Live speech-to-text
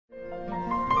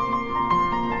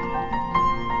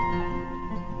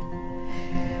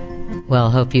Well,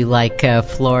 hope you like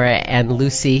Flora and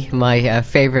Lucy, my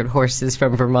favorite horses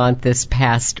from Vermont this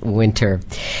past winter.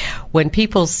 When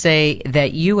people say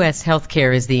that U.S.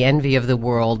 healthcare is the envy of the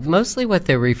world, mostly what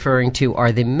they're referring to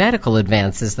are the medical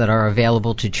advances that are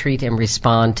available to treat and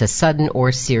respond to sudden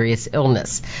or serious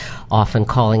illness, often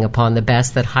calling upon the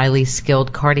best that highly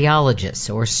skilled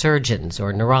cardiologists or surgeons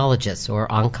or neurologists or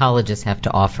oncologists have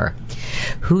to offer.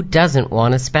 Who doesn't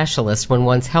want a specialist when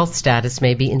one's health status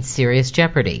may be in serious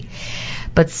jeopardy?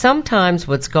 But sometimes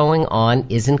what's going on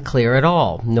isn't clear at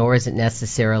all, nor is it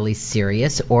necessarily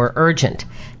serious or urgent.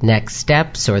 Next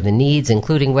steps or the needs,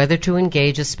 including whether to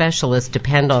engage a specialist,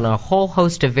 depend on a whole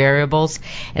host of variables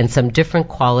and some different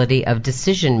quality of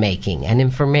decision-making and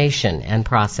information and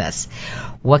process.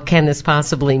 What can this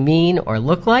possibly mean or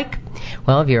look like?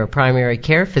 Well, if you're a primary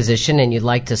care physician and you'd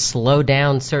like to slow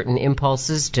down certain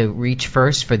impulses to reach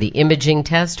first for the imaging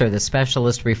test or the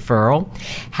specialist referral,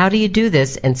 how do you do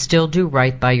this and still do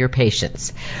right by your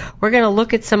patients? We're going to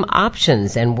look at some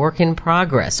options and work in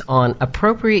progress on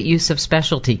appropriate use of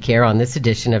specialty care on this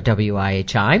edition of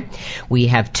WIHI. We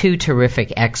have two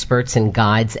terrific experts and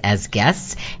guides as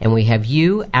guests, and we have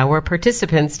you, our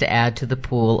participants, to add to the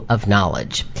pool of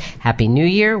knowledge. Happy New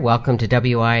Year. Welcome to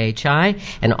WIHI,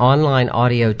 an online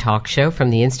audio talk show from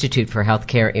the Institute for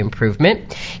Healthcare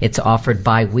Improvement. It's offered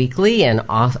bi-weekly and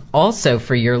also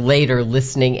for your later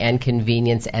listening and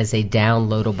convenience as a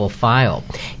downloadable file,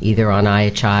 either on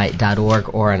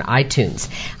IHI.org or on iTunes.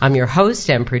 I'm your host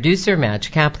and producer,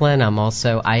 Madge Kaplan. I'm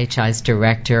also IHI's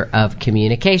Director of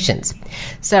Communications.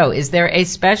 So, is there a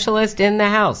specialist in the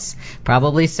house?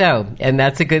 Probably so, and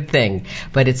that's a good thing.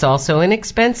 But it's also an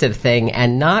expensive thing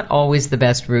and not always the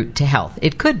best route to health.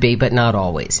 It could be, but not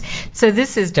always. So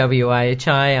this is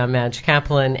WIHI. I'm Madge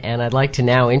Kaplan, and I'd like to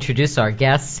now introduce our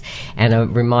guests, and a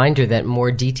reminder that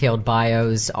more detailed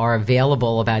bios are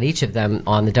available about each of them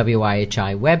on the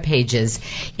WIHI web pages.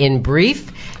 In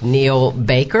brief, Neil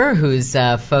Baker, whose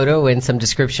photo and some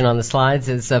description on the slides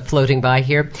is floating by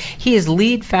here. He is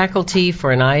lead faculty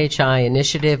for an IHI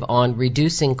initiative on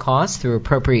reducing costs through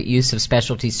appropriate use of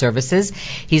specialty services.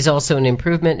 He's also an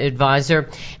improvement advisor,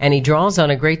 and he draws on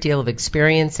a great deal of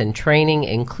experience and training,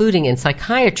 including in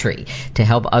psychiatry, to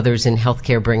help others in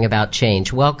healthcare bring about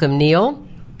change. Welcome, Neil.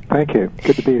 Thank you.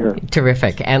 Good to be here.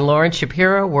 Terrific. And Lawrence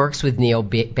Shapiro works with Neil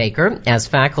Baker as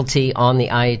faculty on the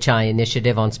IHI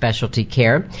initiative on specialty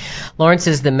care. Lawrence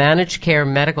is the Managed Care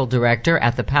Medical Director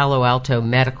at the Palo Alto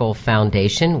Medical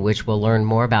Foundation, which we'll learn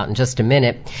more about in just a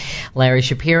minute. Larry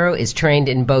Shapiro is trained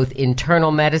in both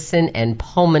internal medicine and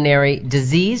pulmonary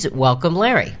disease. Welcome,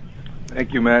 Larry.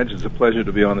 Thank you, Madge. It's a pleasure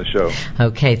to be on the show.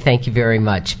 Okay, thank you very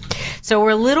much. So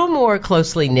we're a little more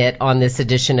closely knit on this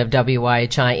edition of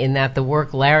WIHI in that the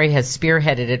work Larry has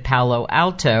spearheaded at Palo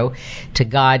Alto to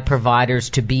guide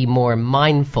providers to be more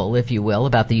mindful, if you will,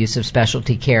 about the use of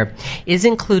specialty care is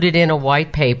included in a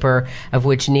white paper of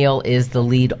which Neil is the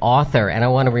lead author. And I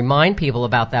want to remind people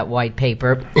about that white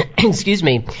paper. Excuse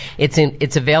me.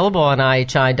 It's available on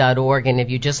IHI.org, and if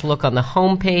you just look on the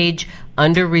home page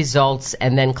under results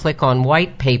and then click on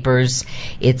white papers,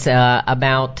 it's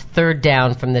about third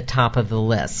down from the top of the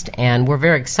list. And we're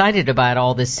very excited about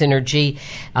all this synergy.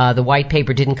 The white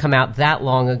paper didn't come out that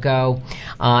long ago.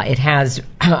 It has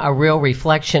a real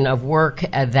reflection of work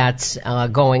that's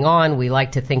going on. We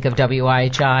like to think of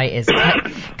WIHI as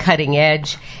cutting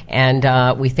edge,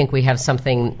 and we think we have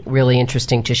something really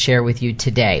interesting to share with you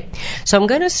today. So I'm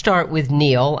going to start with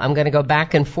Neil. I'm going to go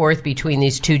back and forth between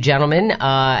these two gentlemen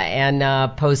and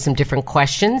pose some different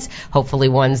questions, hopefully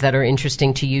ones that are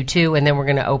interesting to you too, and then we're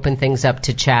going to open things up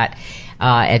to chat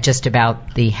at just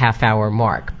about the half-hour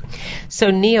mark.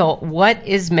 So, Neil, what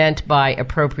is meant by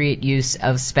appropriate use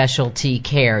of specialty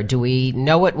care? Do we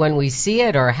know it when we see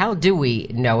it, or how do we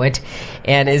know it?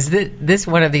 And is this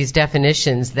one of these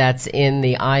definitions that's in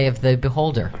the eye of the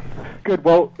beholder? Good.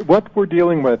 Well, what we're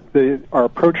dealing with, our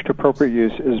approach to appropriate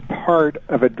use, is part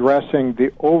of addressing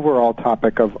the overall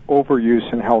topic of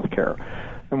overuse in healthcare.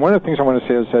 And one of the things I want to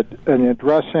say is that in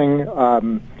addressing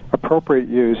appropriate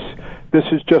use, this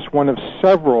is just one of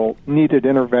several needed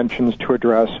interventions to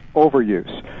address overuse.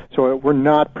 So we're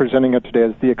not presenting it today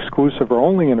as the exclusive or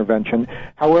only intervention.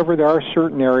 However, there are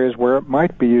certain areas where it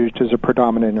might be used as a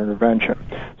predominant intervention.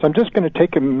 So I'm just going to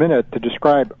take a minute to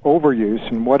describe overuse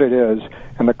and what it is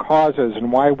and the causes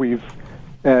and why we've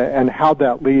and how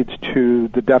that leads to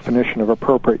the definition of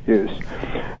appropriate use.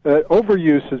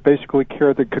 Overuse is basically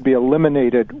care that could be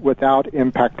eliminated without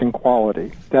impacting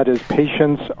quality. That is,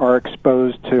 patients are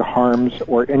exposed to harms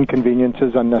or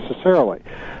inconveniences unnecessarily,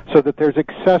 so that there's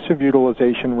excessive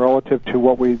utilization relative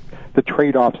to the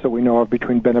trade-offs that we know of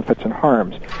between benefits and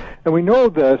harms. And we know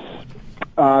this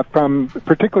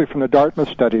particularly from the Dartmouth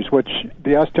studies, which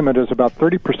the estimate is about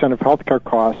 30% of healthcare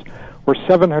costs, where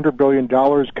 $700 billion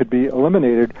could be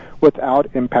eliminated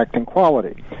without impacting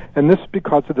quality. And this is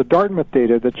because of the Dartmouth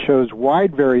data that shows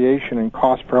wide variation in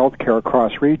cost for healthcare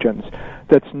across regions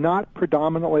that's not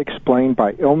predominantly explained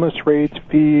by illness rates,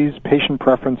 fees, patient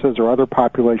preferences, or other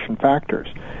population factors.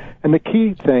 And the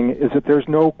key thing is that there's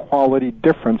no quality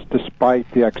difference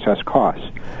despite the excess costs.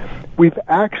 We've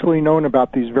actually known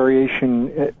about these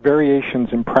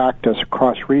variations in practice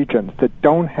across regions that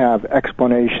don't have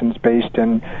explanations based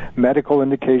in medical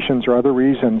indications or other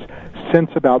reasons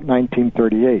since about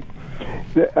 1938.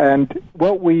 And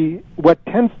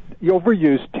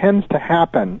overuse tends to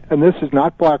happen, and this is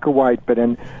not black or white, but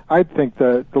I think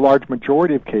the large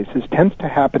majority of cases tends to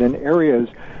happen in areas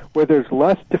where there's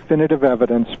less definitive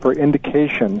evidence for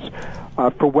indications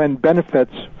for when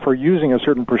benefits for using a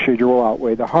certain procedure will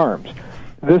outweigh the harms.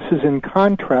 This is in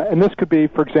contrast, and this could be,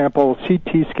 for example,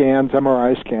 CT scans,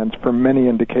 MRI scans for many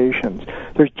indications.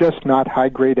 There's just not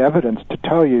high-grade evidence to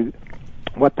tell you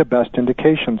what the best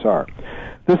indications are.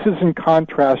 This is in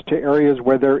contrast to areas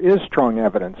where there is strong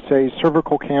evidence, say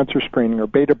cervical cancer screening or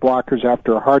beta blockers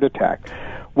after a heart attack.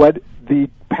 What the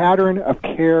pattern of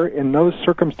care in those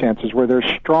circumstances where there's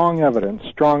strong evidence,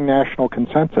 strong national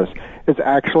consensus, is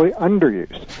actually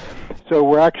underuse. So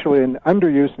we're actually in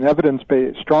underuse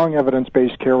and strong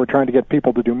evidence-based care. We're trying to get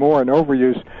people to do more, and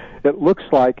overuse, it looks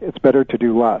like it's better to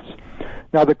do less.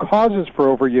 Now, the causes for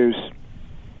overuse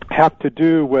have to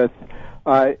do with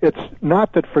it's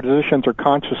not that physicians are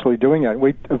consciously doing it.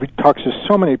 We talk to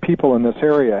so many people in this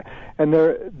area, and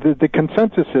the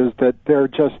consensus is that they're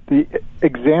just the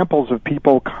examples of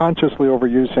people consciously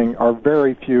overusing are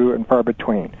very few and far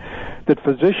between. That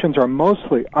physicians are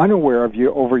mostly unaware of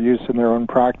overuse in their own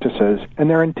practices, and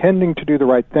they're intending to do the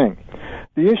right thing.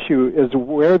 The issue is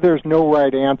where there's no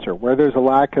right answer, where there's a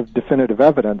lack of definitive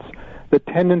evidence, the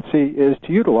tendency is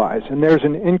to utilize, and there's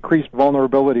an increased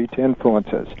vulnerability to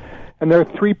influences. And there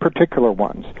are three particular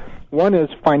ones. One is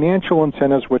financial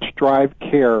incentives which drive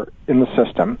care in the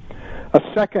system. A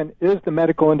second is the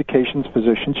medical indications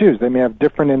physicians use. They may have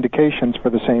different indications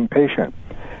for the same patient.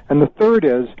 And the third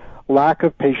is lack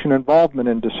of patient involvement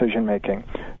in decision-making.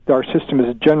 Our system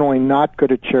is generally not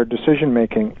good at shared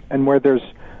decision-making, and where there's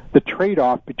the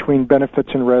trade-off between benefits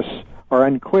and risks are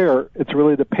unclear, it's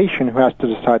really the patient who has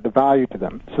to decide the value to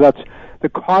them. So that's the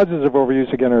causes of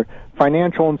overuse, again, are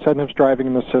financial incentives driving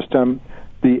in the system,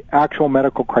 the actual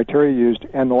medical criteria used,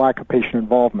 and the lack of patient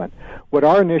involvement. What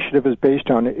our initiative is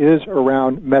based on is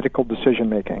around medical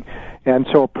decision-making. And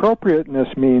so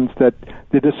appropriateness means that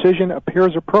the decision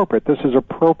appears appropriate. This is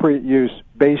appropriate use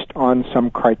based on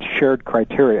some shared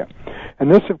criteria. And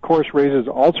this, of course, raises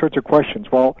all sorts of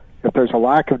questions. Well, if there's a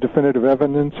lack of definitive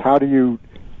evidence, how do you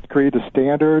create a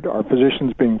standard? Are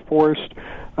physicians being forced?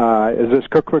 Is this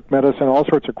cookbook medicine? All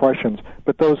sorts of questions.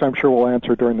 But those I'm sure we'll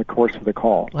answer during the course of the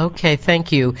call. Okay,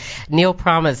 thank you. Neil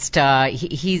promised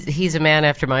he's a man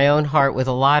after my own heart with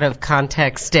a lot of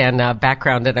context and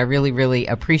background, and I really, really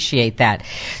appreciate that.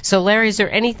 So, Larry, is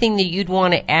there anything that you'd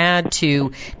want to add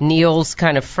to Neil's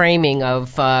kind of framing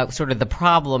of sort of the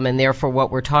problem and therefore what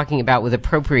we're talking about with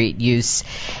appropriate use?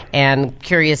 And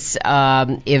curious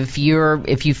if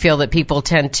you feel that people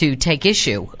tend to take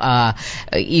issue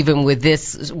even with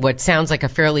this, what sounds like a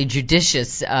fairly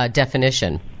judicious definition.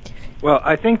 Well,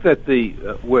 I think that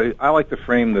the way I like to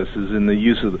frame this is in the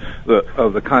use of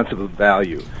the concept of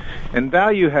value. And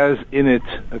value has in it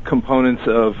components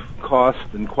of cost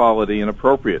and quality and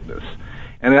appropriateness.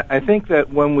 And I think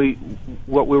that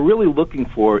what we're really looking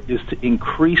for is to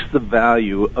increase the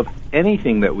value of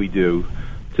anything that we do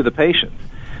to the patient.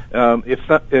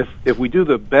 If we do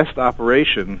the best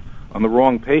operation on the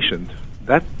wrong patient,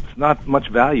 that's not much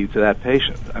value to that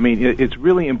patient. I mean, it's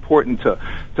really important to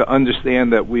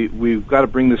understand that we've got to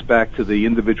bring this back to the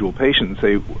individual patient and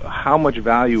say, how much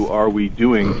value are we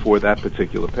doing for that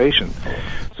particular patient?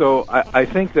 So I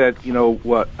think that,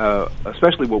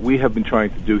 especially what we have been trying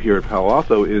to do here at Palo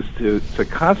Alto is to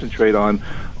concentrate on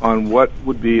what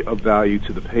would be of value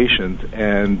to the patient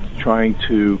and trying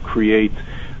to create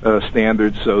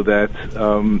standards so that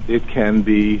it can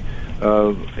be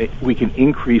we can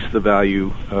increase the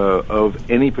value of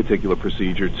any particular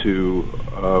procedure to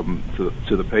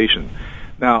the patient.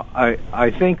 Now,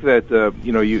 I think that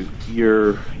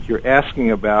you're asking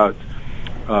about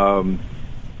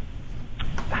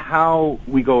how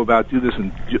we go about do this,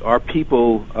 and are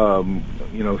people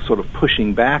sort of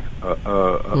pushing back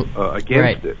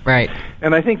against it? Right.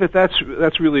 And I think that's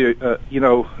really this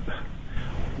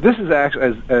is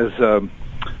actually as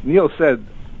Neil said.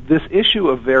 This issue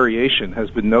of variation has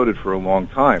been noted for a long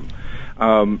time.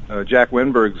 Jack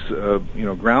Wenberg's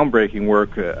groundbreaking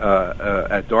work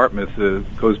at Dartmouth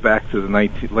goes back to the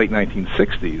late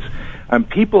 1960s.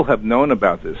 People have known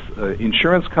about this.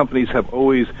 Insurance companies have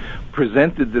always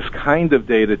presented this kind of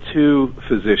data to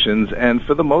physicians, and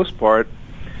for the most part,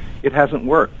 it hasn't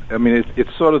worked. I mean,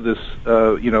 it's sort of this,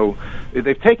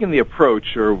 they've taken the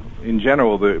approach, or in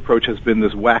general, the approach has been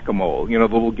this whack-a-mole, the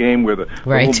little game where the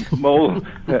little mole,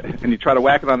 and you try to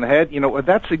whack it on the head.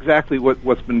 That's exactly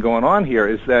what's been going on here,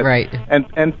 is that, right.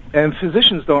 and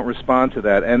physicians don't respond to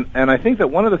that. And I think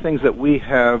that one of the things that we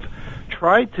have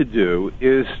tried to do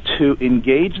is to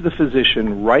engage the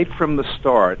physician right from the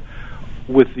start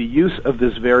with the use of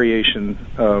this variation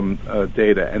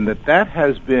data, and that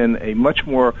has been a much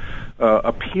more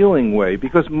appealing way,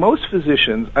 because most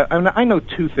physicians, I know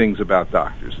two things about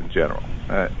doctors in general,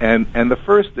 and the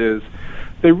first is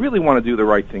they really want to do the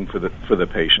right thing for the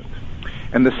patient,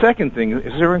 and the second thing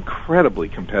is they're incredibly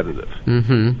competitive.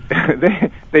 Mm-hmm.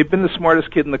 They've been the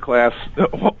smartest kid in the class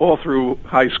all through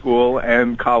high school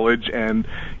and college, and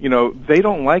they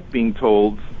don't like being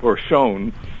told or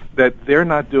shown that they're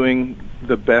not doing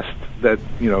the best, that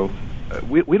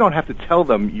we don't have to tell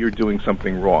them you're doing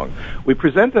something wrong. We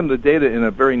present them the data in a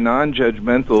very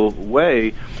non-judgmental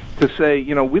way to say,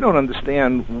 we don't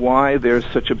understand why there's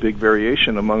such a big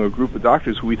variation among a group of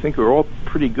doctors who we think are all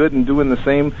pretty good and doing the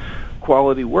same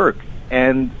quality work.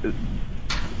 And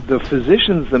the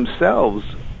physicians themselves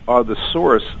are the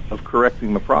source of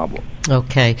correcting the problem.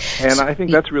 Okay. And I think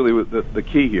that's really the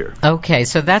key here. Okay,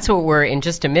 so that's what in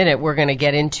just a minute, we're going to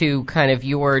get into kind of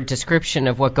your description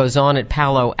of what goes on at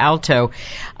Palo Alto.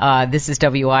 This is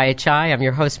WIHI. I'm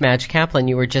your host, Madge Kaplan.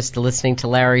 You were just listening to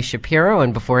Larry Shapiro,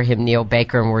 and before him, Neil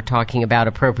Baker, and we're talking about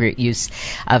appropriate use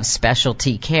of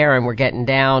specialty care, and we're getting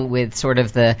down with sort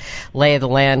of the lay of the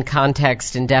land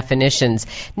context and definitions.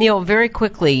 Neil, very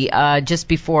quickly, just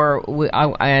before,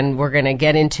 and we're going to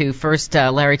get into first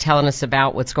Larry telling us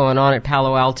about what's going on at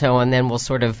Palo Alto, and then we'll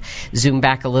sort of zoom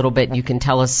back a little bit, and you can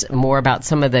tell us more about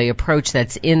some of the approach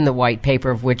that's in the white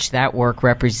paper, of which that work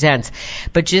represents.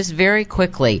 But just very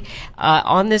quickly,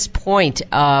 on this point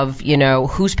of,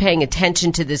 who's paying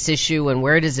attention to this issue and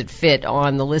where does it fit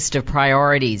on the list of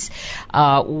priorities,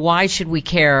 why should we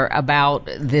care about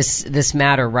this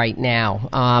matter right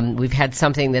now? We've had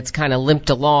something that's kind of limped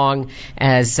along,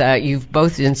 as you've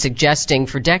both been suggesting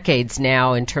for decades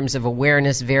now, in terms of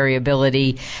awareness,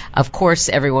 variability. Of course,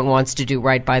 everyone wants to do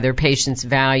right by their patient's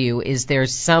value. Is there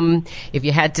if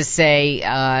you had to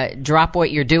say, drop what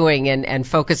you're doing and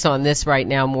focus on this right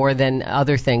now more than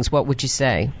other things, what would you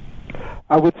say?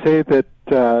 I would say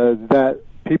that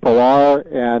people are,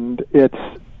 and it's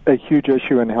a huge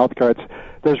issue in healthcare.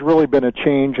 There's really been a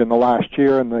change in the last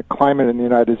year in the climate in the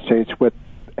United States with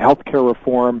healthcare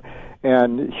reform,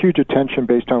 and huge attention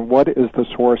based on what is the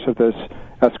source of this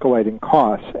escalating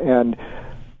costs. And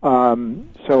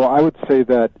so I would say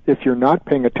that if you're not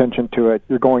paying attention to it,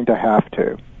 you're going to have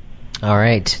to. All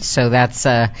right. So that's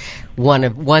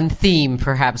one theme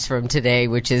perhaps from today,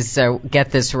 which is get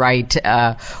this right,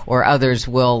 or others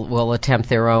will attempt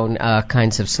their own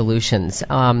kinds of solutions.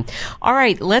 All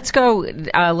right, let's go.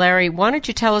 Larry, why don't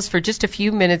you tell us for just a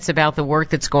few minutes about the work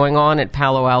that's going on at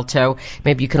Palo Alto?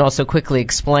 Maybe you can also quickly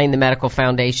explain the Medical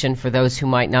Foundation for those who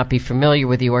might not be familiar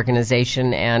with the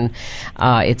organization and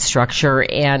its structure,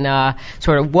 and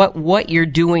sort of what you're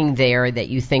doing there that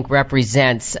you think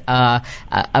represents a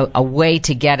way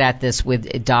to get at this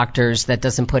with doctors that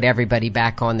doesn't put everybody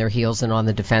back on their heels and on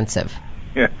the defensive.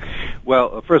 Yeah.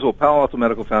 Well, first of all, Palo Alto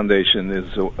Medical Foundation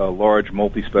is a large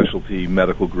multi-specialty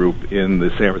medical group in the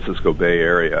San Francisco Bay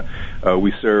Area.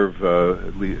 We serve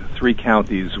at least 3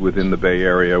 counties within the Bay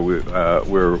Area.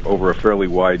 We're over a fairly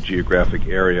wide geographic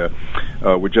area.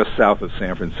 We're just south of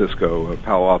San Francisco.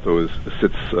 Palo Alto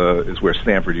is where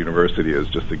Stanford University is,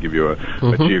 just to give you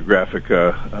a geographic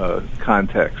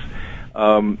context.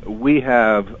 We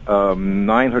have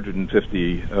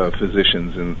 950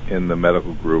 physicians in the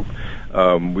medical group.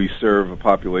 We serve a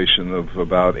population of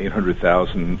about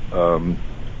 800,000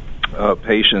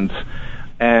 patients,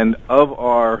 and of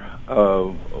our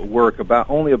work,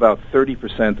 only about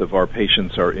 30% of our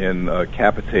patients are in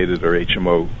capitated or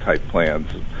HMO type plans.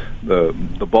 The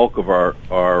bulk of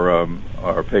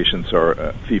our patients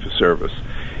are fee for service.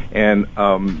 And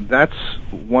that's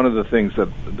one of the things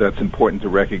that's important to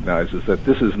recognize, is that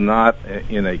this is not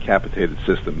in a capitated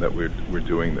system that we're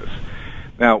doing this.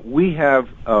 Now, we have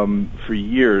for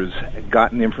years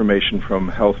gotten information from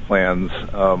health plans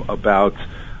about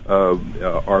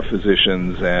our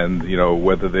physicians and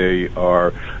whether they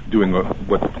are doing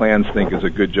what the plans think is a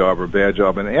good job or bad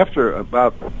job. And after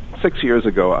about 6 years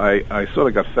ago, I sort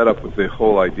of got fed up with the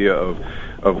whole idea of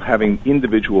of having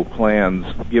individual plans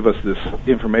give us this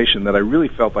information that I really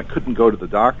felt I couldn't go to the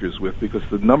doctors with because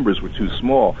the numbers were too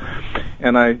small.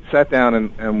 And I sat down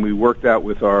and we worked out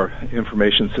with our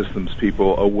information systems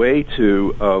people a way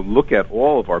to look at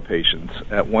all of our patients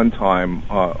at one time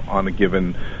on a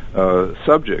given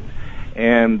subject.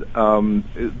 And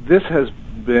this has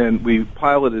been, we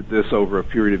piloted this over a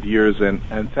period of years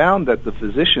and found that the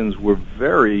physicians were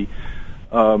very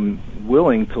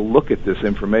willing to look at this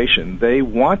information. They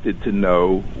wanted to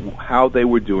know how they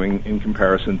were doing in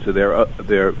comparison to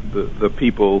the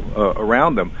people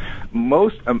around them.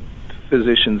 Most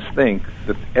physicians think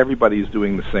that everybody is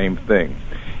doing the same thing.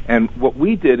 And what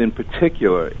we did in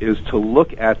particular is to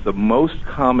look at the most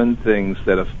common things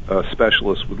that a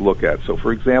specialist would look at. So,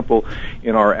 for example,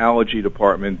 in our allergy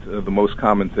department, the most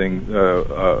common thing,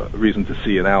 reason to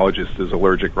see an allergist is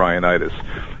allergic rhinitis.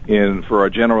 For our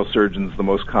general surgeons, the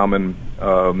most common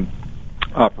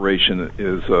operation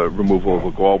is removal of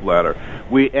a gallbladder.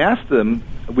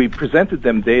 We presented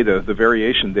them data, the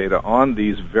variation data, on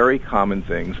these very common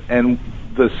things, and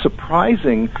the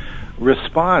surprising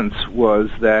response was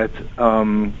that,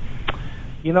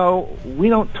 we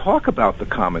don't talk about the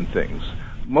common things.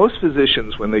 Most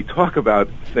physicians, when they talk about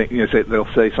things,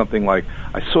 they'll say something like,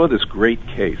 I saw this great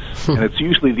case, and it's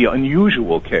usually the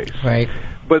unusual case. Right.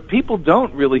 But people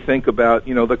don't really think about,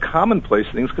 the commonplace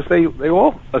things because they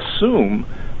all assume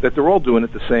that they're all doing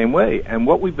it the same way. And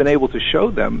what we've been able to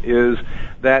show them is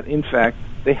that, in fact,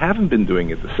 they haven't been doing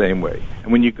it the same way.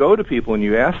 And when you go to people and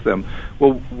you ask them,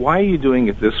 well, why are you doing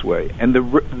it this way? And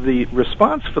the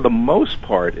response for the most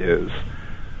part is,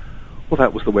 well,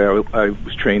 that was the way I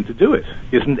was trained to do it.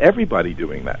 Isn't everybody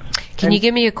doing that? Can you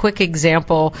give me a quick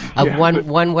example of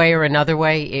one way or another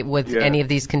way with any of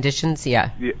these conditions? Yeah.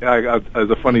 As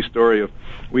a funny story,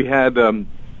 we're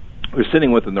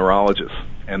sitting with a neurologist,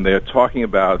 and they're talking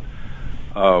about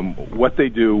what they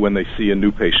do when they see a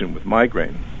new patient with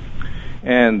migraine.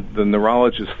 And the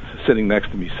neurologist sitting next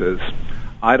to me says,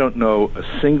 I don't know a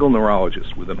single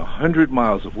neurologist within 100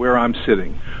 miles of where I'm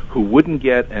sitting who wouldn't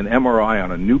get an MRI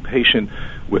on a new patient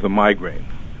with a migraine.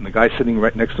 And the guy sitting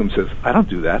right next to him says, I don't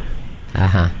do that.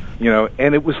 Uh-huh.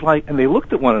 And it was like, and they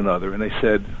looked at one another and they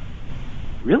said,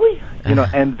 really? And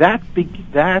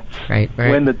that's right.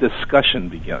 when the discussion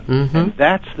began. Mm-hmm. And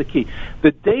that's the key. The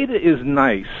data is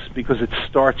nice because it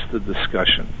starts the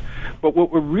discussion. But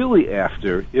what we're really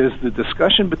after is the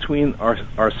discussion between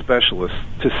our specialists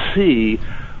to see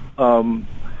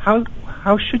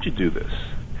how should you do this?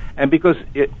 And because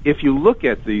if you look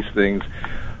at these things,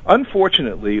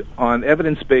 unfortunately, on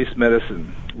evidence-based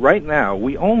medicine, right now,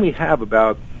 we only have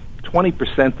about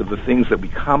 20% of the things that we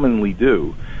commonly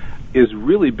do is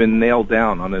really been nailed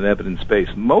down on an evidence base.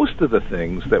 Most of the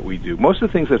things that we do, most of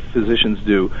the things that physicians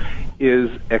do,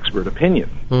 is expert opinion.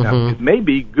 Mm-hmm. Now, it may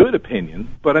be good opinion,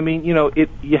 but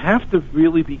you have to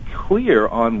really be clear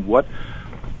on what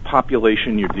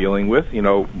population you're dealing with.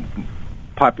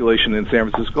 Population in San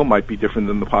Francisco might be different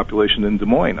than the population in Des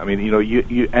Moines.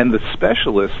 You and the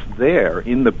specialists there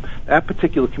in that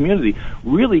particular community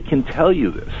really can tell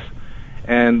you this.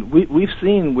 And we've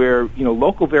seen where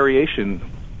local variation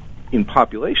in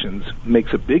populations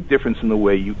makes a big difference in the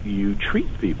way you treat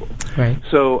people. Right.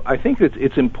 So I think that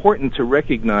it's important to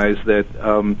recognize that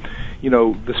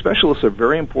the specialists are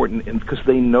very important because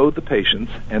they know the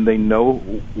patients and they know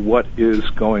what is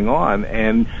going on,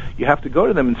 and you have to go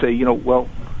to them and say, well,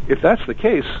 if that's the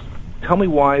case, tell me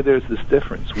why there's this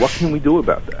difference. What can we do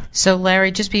about that? So,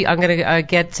 Larry, I'm going to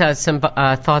get some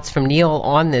thoughts from Neil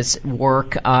on this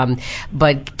work,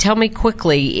 but tell me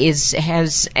quickly,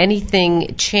 has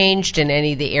anything changed in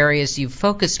any of the areas you've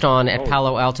focused on at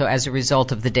Palo Alto as a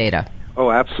result of the data? Oh,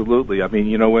 absolutely.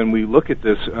 When we look at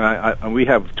this, we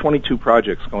have 22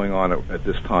 projects going on at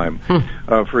this time.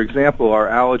 For example, our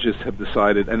allergists have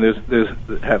decided, and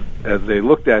they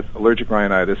looked at allergic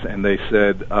rhinitis, and they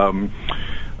said,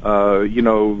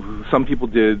 some people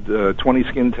did 20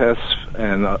 skin tests,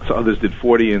 and so others did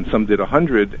 40, and some did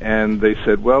 100, and they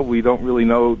said, well, we don't really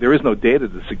know. There is no data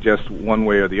to suggest one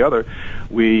way or the other.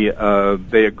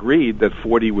 They agreed that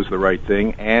 40 was the right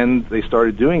thing, and they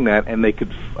started doing that, and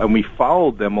we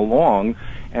followed them along,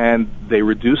 and they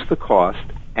reduced the cost,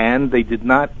 and they did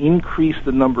not increase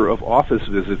the number of office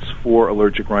visits for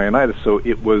allergic rhinitis. So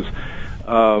it was,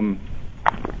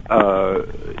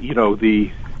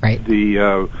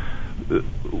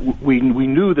 we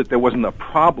knew that there wasn't a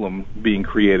problem being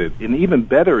created. An even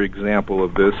better example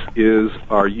of this is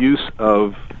our use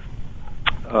of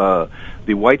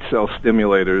the white cell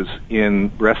stimulators in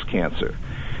breast cancer.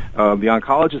 The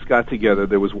oncologists got together.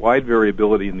 There was wide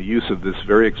variability in the use of this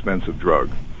very expensive drug.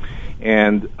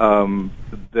 And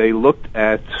they looked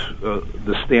at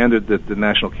the standard that the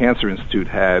National Cancer Institute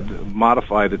had,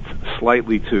 modified it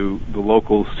slightly to the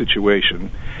local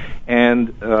situation,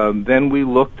 and then we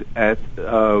looked at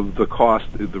the cost.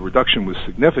 The reduction was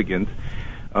significant.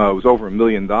 It was over $1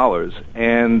 million,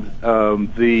 and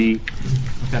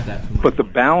but the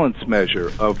balance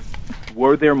measure of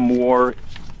were there more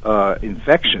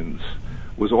infections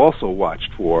was also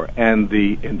watched for, and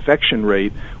the infection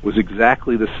rate was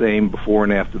exactly the same before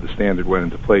and after the standard went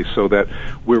into place, so that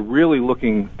we're really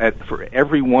looking at, for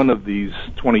every one of these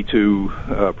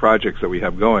 22 projects that we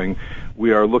have going,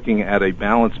 we are looking at a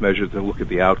balance measure to look at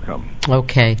the outcome.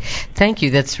 Okay. Thank you.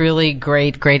 That's really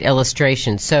great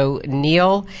illustration. So,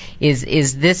 Neil,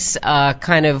 is this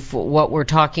kind of what we're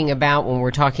talking about when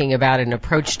we're talking about an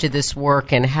approach to this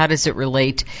work, and how does it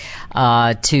relate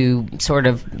to sort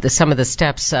of some of the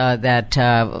steps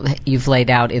that you've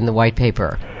laid out in the white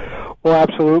paper? Well,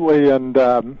 absolutely, and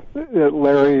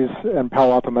Larry's and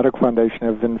Palo Alto Medical Foundation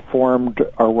have informed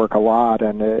our work a lot,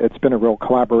 and it's been a real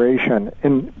collaboration.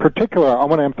 In particular, I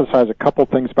want to emphasize a couple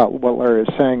things about what Larry is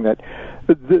saying, that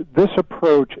this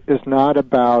approach is not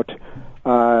about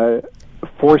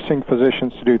forcing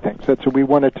physicians to do things. So we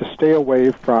wanted to stay away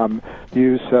from the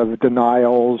use of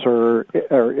denials or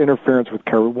interference with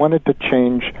care. We wanted to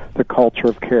change the culture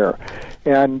of care.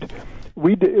 And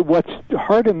what's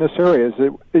hard in this area is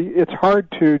it's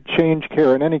hard to change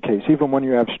care in any case, even when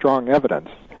you have strong evidence.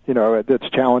 You know, it's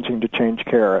challenging to change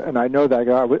care. And I know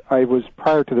that I was,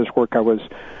 prior to this work, I was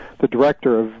the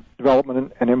director of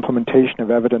development and implementation of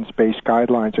evidence-based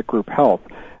guidelines at Group Health.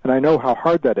 And I know how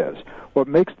hard that is. What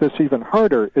makes this even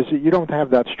harder is that you don't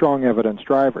have that strong evidence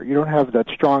driver. You don't have that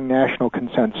strong national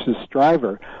consensus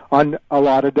driver on a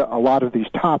lot of these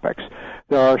topics.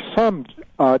 There are some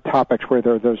topics where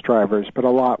there are those drivers, but a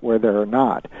lot where there are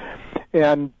not.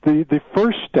 And the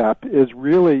first step is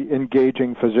really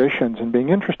engaging physicians and being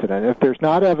interested in it. If there's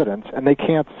not evidence and they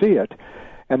can't see it,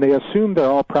 and they assume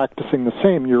they're all practicing the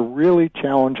same, you're really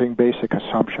challenging basic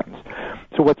assumptions.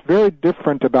 So what's very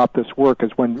different about this work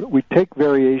is when we take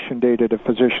variation data to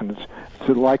physicians,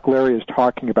 so like Larry is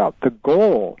talking about, the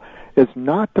goal is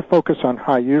not to focus on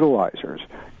high utilizers,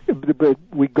 but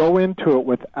we go into it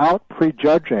without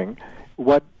prejudging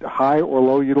what high or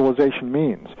low utilization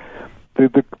means.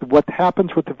 What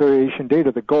happens with the variation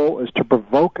data, the goal is to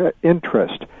provoke an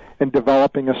interest in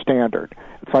developing a standard.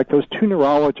 It's like those two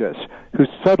neurologists who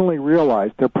suddenly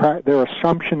realize their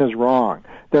assumption is wrong.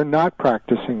 They're not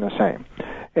practicing the same.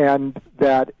 And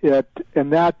that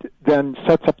then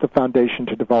sets up the foundation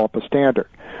to develop a standard.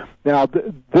 Now,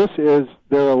 there's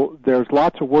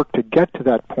lots of work to get to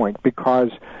that point, because,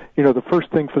 you know, the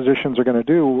first thing physicians are going to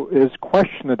do is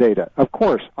question the data. Of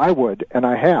course, I would, and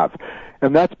I have.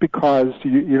 And that's because,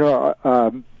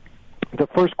 the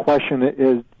first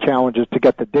challenge is to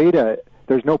get the data.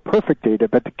 There's no perfect data,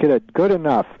 but to get it good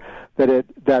enough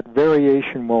that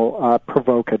variation will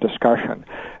provoke a discussion.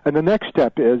 And the next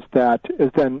step is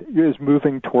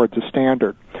moving towards a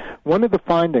standard. One of the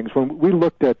findings, when we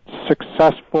looked at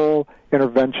successful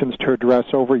interventions to address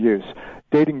overuse,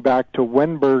 dating back to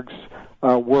Wenberg's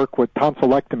work with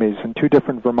tonsillectomies in two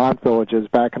different Vermont villages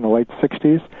back in the late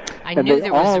 60s. I knew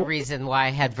there was a reason why I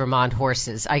had Vermont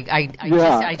horses. I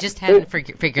just hadn't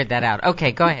figured that out.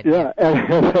 Okay, go ahead. Yeah,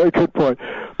 very good point.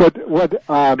 But what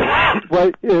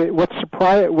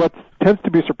tends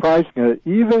to be surprising is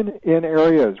even in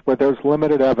areas where there's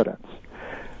limited evidence,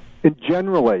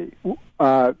 generally,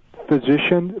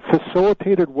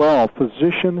 facilitated well,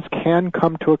 physicians can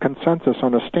come to a consensus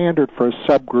on a standard for a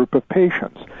subgroup of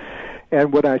patients.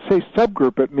 And when I say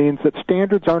subgroup, it means that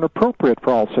standards aren't appropriate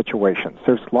for all situations.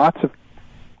 There's lots of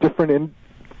different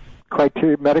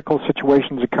criteria, medical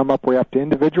situations that come up where you have to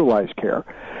individualize care.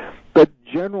 But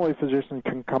generally, physicians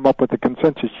can come up with a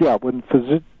consensus. Yeah, when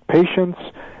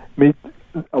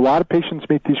a lot of patients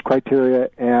meet these criteria,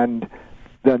 and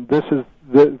then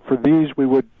for these we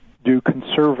would do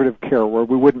conservative care where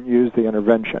we wouldn't use the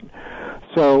intervention.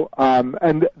 So,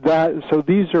 so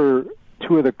these are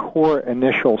two of the core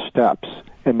initial steps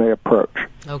in the approach.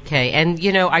 Okay, and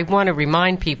I want to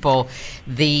remind people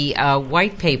the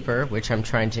white paper, which I'm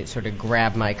trying to sort of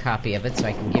grab my copy of it so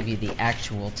I can give you the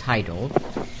actual title,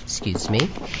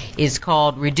 is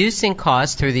called Reducing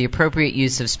Costs Through the Appropriate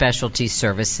Use of Specialty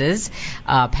Services.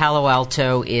 Palo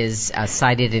Alto is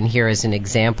cited in here as an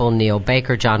example. Neil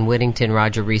Baker, John Whittington,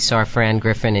 Roger Resar, Fran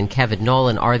Griffin, and Kevin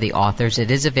Nolan are the authors.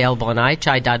 It is available on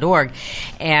IHI.org,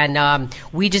 and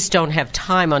we just don't have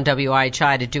time on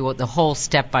WIHI to do the whole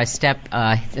step-by-step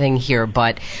thing here,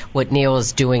 but what Neil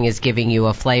is doing is giving you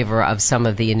a flavor of some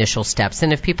of the initial steps.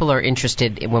 And if people are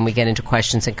interested, when we get into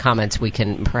questions and comments, we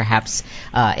can perhaps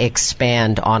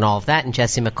expand on all of that. And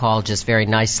Jesse McCall just very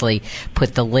nicely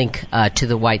put the link to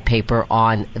the white paper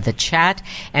on the chat.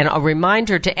 And a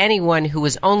reminder to anyone who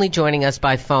is only joining us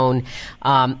by phone,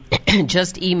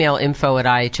 just email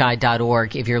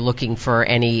info@ihi.org if you're looking for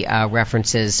any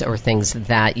references or things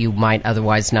that you might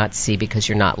otherwise not see because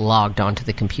you're not logged onto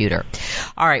the computer.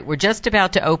 All right, we're just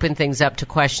about to open things up to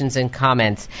questions and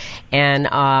comments. And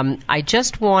I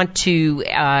just want to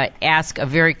ask a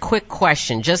very quick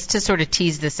question, just to sort of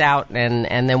tease this out,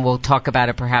 and then we'll talk about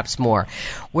it perhaps more.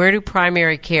 Where do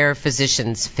primary care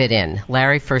physicians fit in?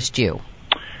 Larry, first you.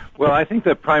 Well, I think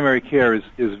that primary care is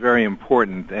very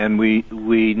important, and we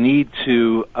need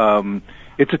to.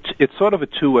 It's sort of a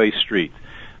two-way street.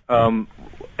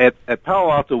 At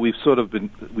Palo Alto, we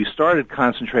started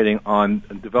concentrating on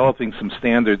developing some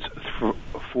standards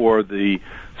for the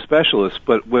specialists,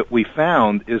 but what we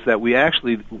found is that we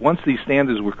actually, once these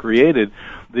standards were created,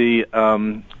 the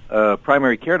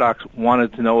primary care docs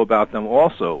wanted to know about them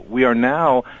also. We are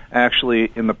now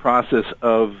actually in the process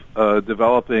of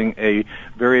developing a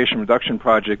variation reduction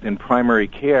project in primary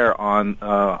care on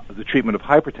the treatment of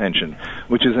hypertension,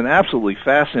 which is an absolutely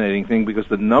fascinating thing because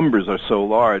the numbers are so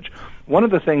large. One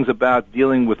of the things about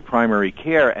dealing with primary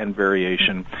care and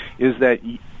variation is that,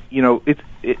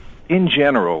 in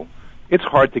general, it's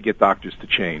hard to get doctors to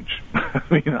change. I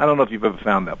mean, I don't know if you've ever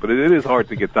found that, but it is hard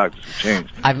to get doctors to change.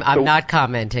 I'm not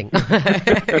commenting.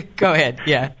 Go ahead.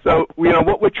 Yeah. So,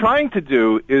 what we're trying to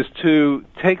do is to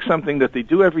take something that they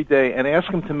do every day and ask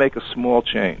them to make a small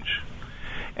change.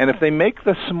 And if they make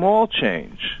the small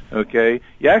change, okay,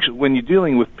 you actually, when you're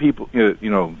dealing with people,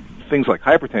 things like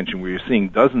hypertension where you're seeing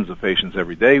dozens of patients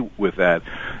every day with that,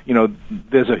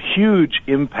 there's a huge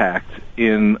impact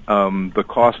in the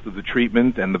cost of the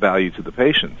treatment and the value to the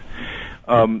patient.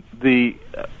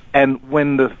 And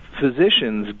when the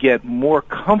physicians get more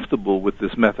comfortable with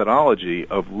this methodology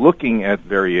of looking at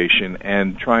variation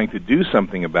and trying to do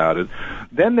something about it,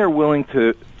 then they're willing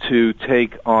to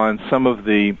take on some of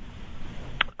the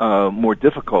more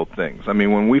difficult things. I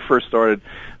mean, when we first started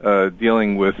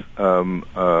dealing with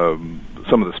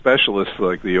some of the specialists,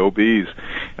 like the OBs,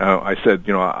 I said,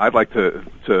 I'd like to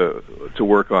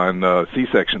work on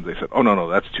C-sections. They said, oh, no,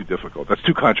 that's too difficult. That's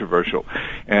too controversial.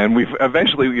 And we've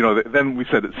eventually, then we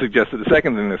suggested a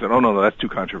second thing. They said, oh, no, that's too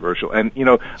controversial. And,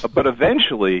 but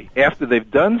eventually, after they've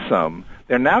done some,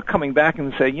 they're now coming back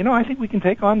and say, I think we can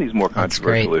take on these more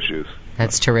controversial issues.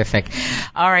 That's terrific.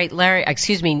 All right, Larry,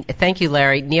 thank you,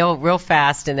 Larry. Neil, real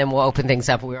fast, and then we'll open things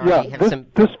up. We already have some.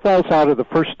 This falls out of the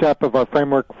first step of our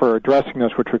framework for addressing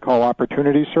this, which we call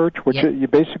opportunity search, which you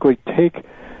basically take,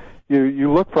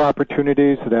 you look for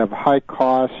opportunities that have high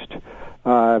cost,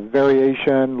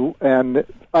 variation, and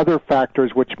other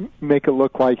factors which make it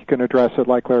look like you can address it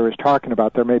like Larry was talking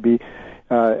about. There may be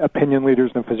opinion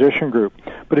leaders in the physician group.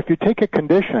 But if you take a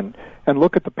condition and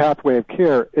look at the pathway of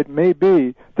care, it may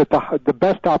be that the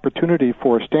best opportunity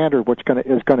for a standard which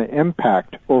is going to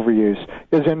impact overuse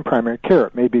is in primary care.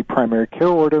 It may be primary care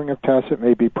ordering of tests. It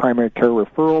may be primary care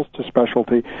referrals to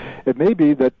specialty. It may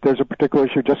be that there's a particular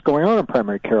issue just going on in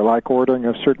primary care, like ordering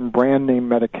of certain brand name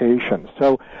medications.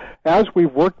 So as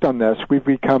we've worked on this, we've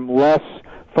become less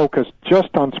focused just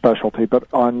on specialty, but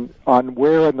on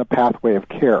where in the pathway of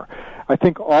care. I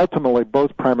think ultimately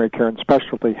both primary care and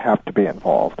specialty have to be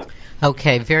involved.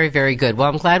 Okay, very, very good. Well,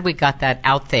 I'm glad we got that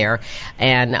out there.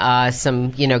 And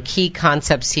some, key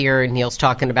concepts here. Neil's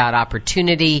talking about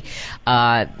opportunity,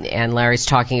 and Larry's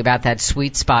talking about that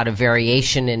sweet spot of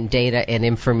variation in data and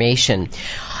information.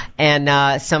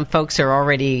 And some folks are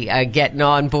already getting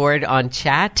on board on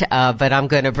chat, but I'm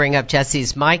going to bring up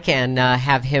Jesse's mic and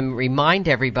have him remind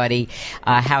everybody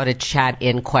how to chat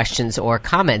in questions or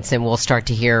comments, and we'll start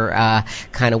to hear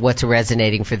kind of what's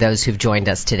resonating for those who've joined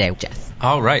us today. Jess.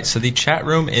 All right, so the chat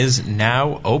room is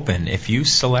now open. If you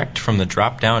select from the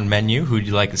drop-down menu who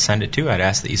you'd like to send it to, I'd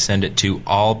ask that you send it to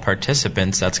all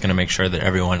participants. That's going to make sure that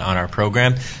everyone on our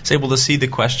program is able to see the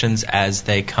questions as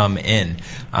they come in.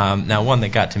 Now, one that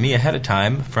got to me ahead of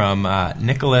time from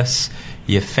Nicholas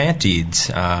Yefantides.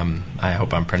 I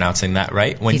hope I'm pronouncing that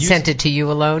right. He sent it to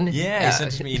you alone? Yeah, he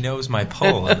sent it to me. He knows my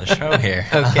poll on the show here.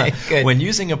 Okay, good. When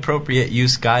using appropriate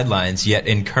use guidelines, yet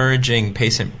encouraging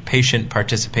patient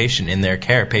participation in their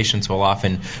care, patients will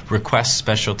often request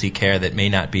specialty care that may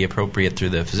not be appropriate through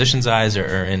the physician's eyes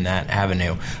or in that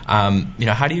avenue.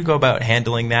 How do you go about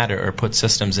handling that or put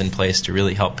systems in place to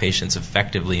really help patients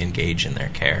effectively engage in their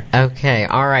care? Okay,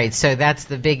 all right. So that's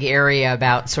the big area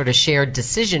about sort of shared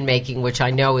decision-making, which which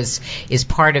I know is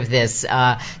part of this.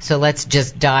 So let's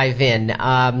just dive in.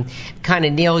 Kind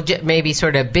of, Neil, maybe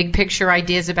sort of big picture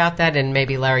ideas about that, and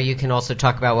maybe, Larry, you can also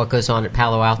talk about what goes on at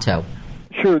Palo Alto.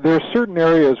 Sure. There are certain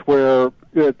areas where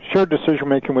shared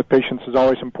decision-making with patients is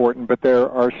always important, but there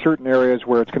are certain areas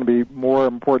where it's going to be more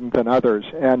important than others.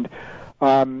 And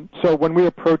so when we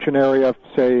approach an area of,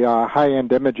 say,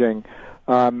 high-end imaging,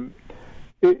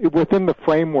 within the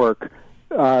framework,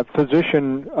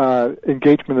 physician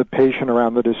engagement of the patient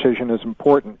around the decision is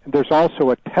important. There's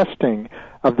also a testing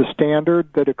of the standard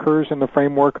that occurs in the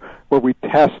framework where we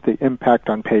test the impact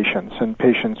on patients and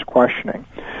patients' questioning.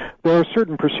 There are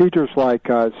certain procedures like,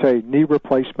 say, knee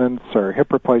replacements or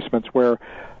hip replacements where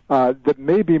that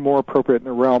may be more appropriate in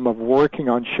the realm of working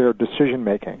on shared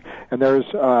decision-making. And there's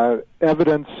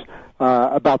evidence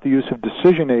about the use of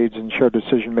decision aids in shared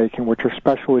decision-making, which are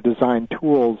specially designed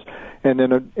tools. And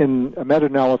in a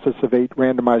meta-analysis of 8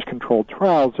 randomized controlled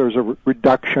trials, there's a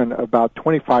reduction of about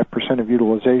 25% of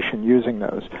utilization using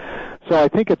those. So I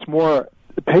think it's more,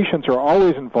 the patients are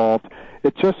always involved.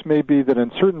 It just may be that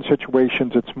in certain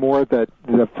situations it's more that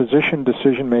the physician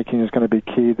decision-making is going to be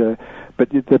key,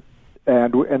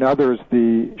 and in others,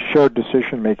 the shared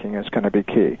decision-making is going to be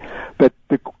key. But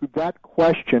that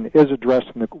question is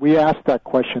addressed, we ask that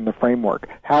question in the framework.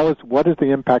 What is the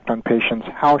impact on patients?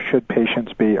 How should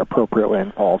patients be appropriately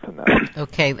involved in that?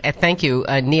 Okay, thank you,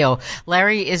 Neil.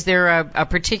 Larry, is there a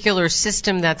particular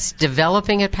system that's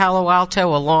developing at Palo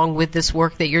Alto along with this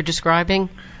work that you're describing?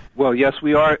 Well, yes,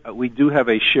 we are. We do have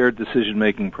a shared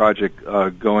decision-making project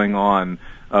going on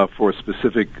for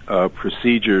specific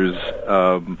procedures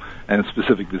and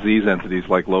specific disease entities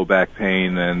like low back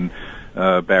pain and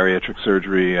bariatric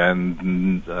surgery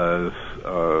and a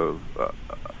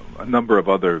number of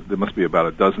other, there must be about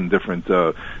a dozen different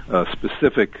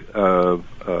specific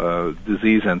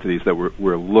disease entities that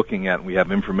we're looking at, and we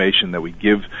have information that we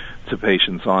give to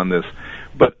patients on this.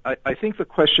 But I think the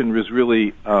question was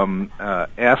really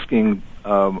asking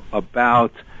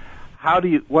about how do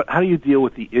you deal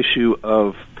with the issue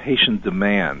of patient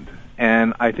demand?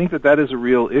 And I think that is a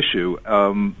real issue.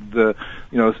 I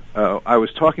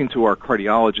was talking to our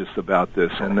cardiologists about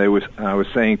this, and I was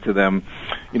saying to them,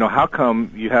 how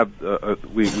come you have?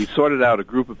 We sorted out a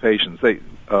group of patients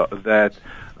that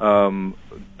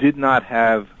did not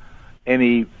have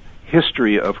any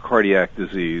history of cardiac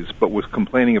disease, but was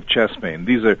complaining of chest pain.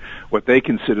 These are what they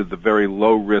considered the very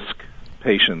low-risk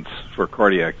patients for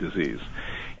cardiac disease.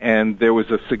 And there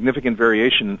was a significant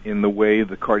variation in the way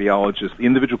the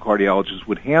individual cardiologists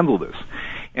would handle this.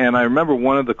 And I remember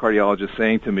one of the cardiologists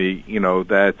saying to me,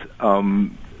 that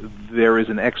there is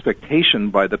an expectation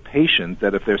by the patient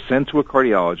that if they're sent to a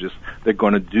cardiologist, they're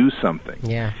going to do something.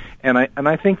 Yeah. And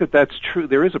I think that that's true.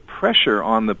 There is a pressure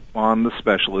on the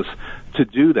specialist to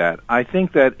do that. I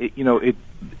think that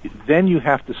then you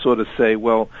have to sort of say,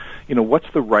 well,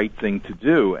 what's the right thing to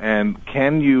do, and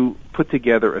can you put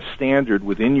together a standard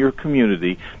within your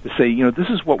community to say, this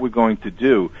is what we're going to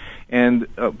do, and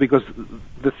because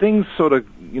the things sort of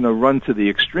run to the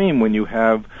extreme when you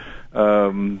have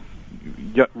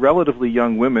relatively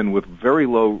young women with very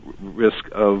low risk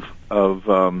of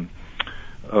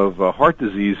heart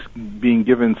disease being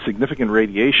given significant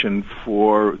radiation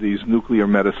for these nuclear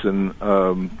medicine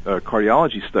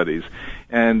cardiology studies.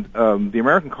 And the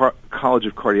American College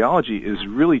of Cardiology is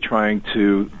really trying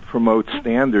to promote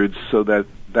standards so that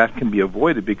can be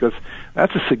avoided, because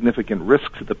that's a significant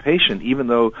risk to the patient, even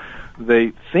though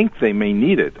they think they may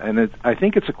need it. And I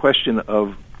think it's a question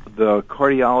of the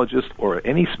cardiologist or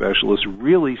any specialist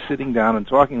really sitting down and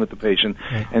talking with the patient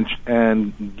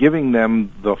and giving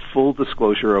them the full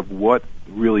disclosure of what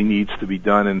really needs to be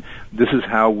done. And this is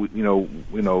how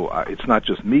it's not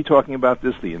just me talking about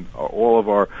this. All of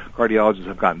our cardiologists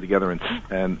have gotten together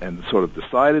and sort of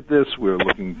decided this. We're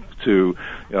looking to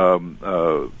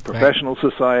professional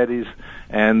societies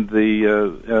and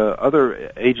the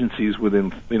other agencies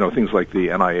within things like the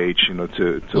NIH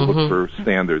to look for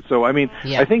standards. So I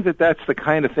think that's the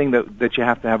kind of thing that you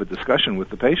have to have a discussion with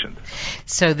the patient.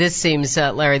 So this seems,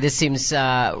 Larry,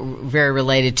 very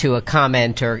related to a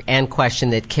comment and question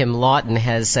that Kim Lawton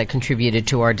has contributed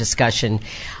to our discussion.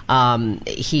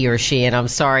 He or she, and I'm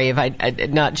sorry if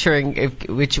I'm not sure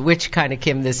which kind of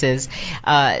Kim this is,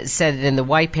 said in the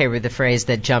white paper the phrase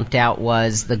that jumped out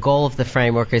was, the goal of the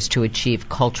framework is to achieve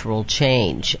cultural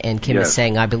change. And Kim is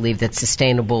saying, I believe that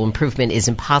sustainable improvement is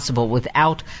impossible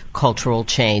without cultural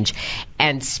change.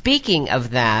 And speaking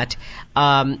of that,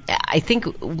 I think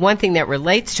one thing that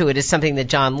relates to it is something that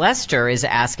John Lester is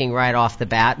asking right off the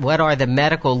bat. What are the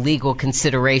medical legal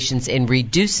considerations in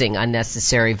reducing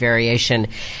unnecessary variation?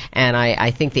 And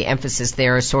I think the emphasis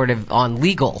there is sort of on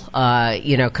legal,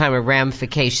 kind of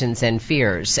ramifications and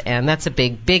fears. And that's a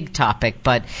big topic.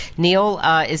 But Neil,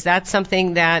 is that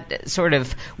something that sort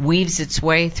of weaves its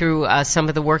way through some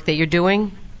of the work that you're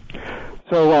doing?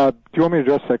 So, do you want me to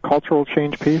address that cultural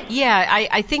change piece? Yeah,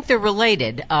 I think they're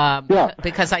related.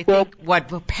 Because I think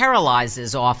what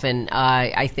paralyzes often,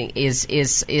 I think,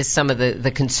 is some of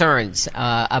the concerns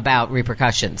about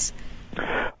repercussions.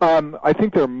 I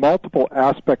think there are multiple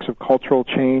aspects of cultural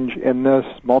change in this,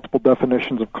 multiple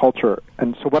definitions of culture.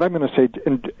 And so what I'm going to say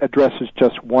addresses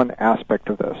just one aspect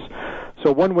of this.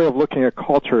 So one way of looking at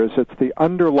culture is it's the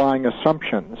underlying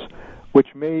assumptions which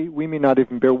we may not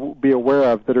even be aware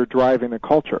of that are driving the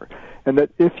culture. And that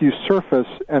if you surface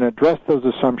and address those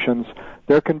assumptions,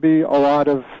 there can be a lot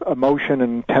of emotion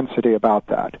and intensity about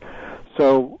that.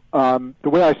 So the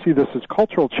way I see this as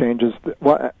cultural change is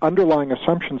underlying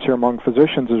assumptions here among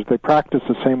physicians is they practice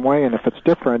the same way, and if it's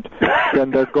different,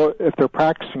 then if they're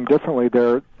practicing differently,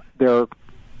 there are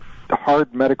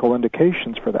hard medical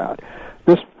indications for that.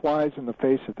 This flies in the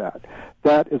face of that.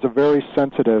 That is a very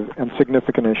sensitive and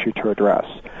significant issue to address.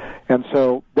 And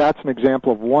so that's an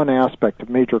example of one aspect of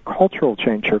major cultural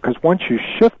change here, because once you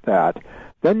shift that,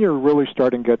 then you're really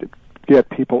starting to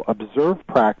get people observe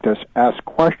practice, ask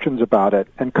questions about it,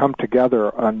 and come together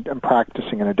and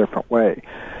practicing in a different way.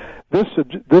 This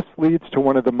leads to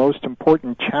one of the most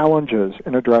important challenges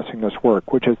in addressing this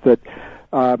work, which is that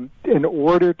in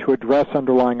order to address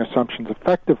underlying assumptions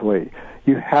effectively,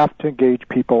 you have to engage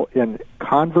people in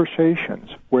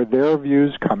conversations where their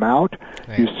views come out.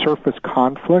 Right. You surface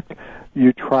conflict.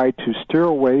 You try to steer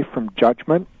away from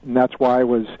judgment, and that's why I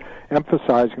was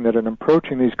emphasizing that in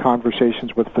approaching these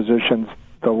conversations with physicians,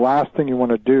 the last thing you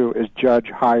want to do is judge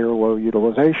high or low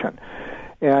utilization.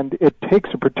 And it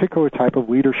takes a particular type of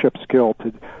leadership skill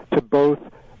to both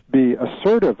be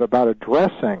assertive about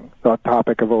addressing the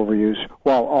topic of overuse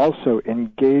while also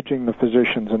engaging the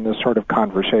physicians in this sort of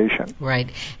conversation.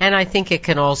 Right. And I think it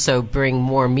can also bring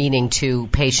more meaning to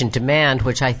patient demand,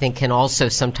 which I think can also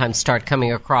sometimes start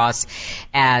coming across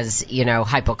as,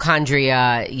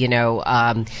 hypochondria,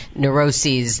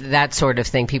 neuroses, that sort of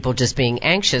thing, people just being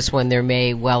anxious when there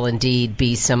may well indeed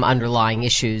be some underlying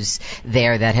issues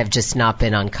there that have just not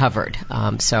been uncovered.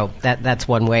 So that's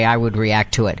one way I would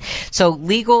react to it. So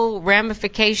legal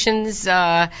ramifications,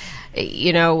 in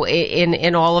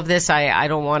all of this, I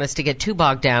don't want us to get too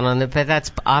bogged down on it, but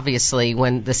that's obviously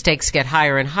when the stakes get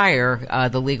higher and higher,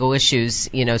 the legal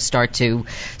issues, start to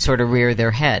sort of rear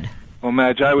their head. Well,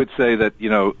 Madge, I would say that,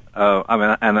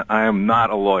 and I am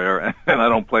not a lawyer, and I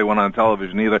don't play one on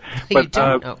television either. But, you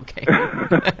don't? Okay.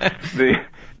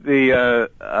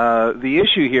 The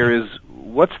issue here is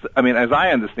as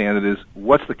I understand it, is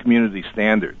what's the community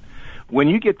standard? When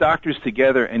you get doctors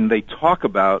together and they talk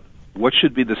about what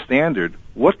should be the standard,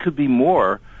 what could be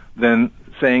more than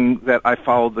saying that I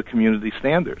followed the community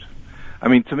standard? I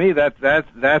mean, to me, that's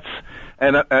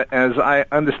and as I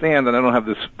understand, and I don't have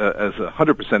this as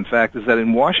 100% fact, is that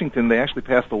in Washington they actually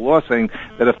passed a law saying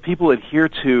that if people adhere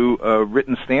to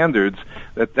written standards,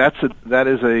 that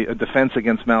is a defense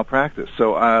against malpractice.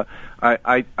 So I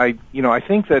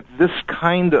think that this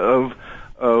kind of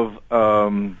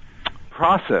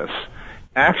process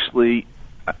actually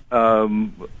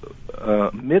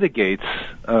mitigates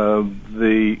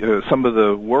some of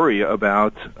the worry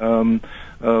about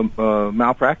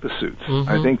malpractice suits. Mm-hmm.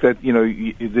 I think that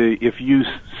if you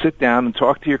sit down and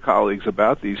talk to your colleagues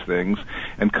about these things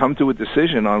and come to a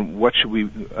decision on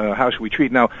how should we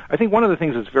treat. Now, I think one of the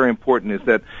things that's very important is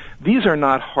that these are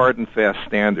not hard and fast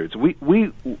standards. We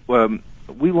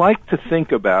like to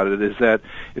think about it as that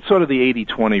it's sort of the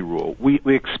 80-20 rule. We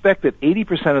expect that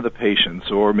 80% of the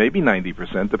patients, or maybe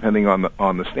 90%, depending on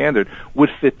the standard, would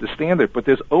fit the standard. But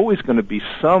there's always going to be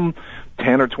some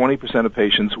 10 or 20% of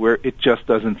patients where it just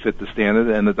doesn't fit the standard,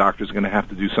 and the doctor's going to have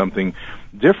to do something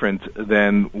different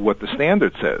than what the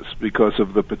standard says because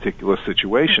of the particular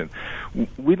situation.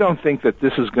 We don't think that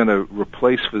this is going to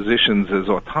replace physicians as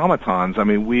automatons. I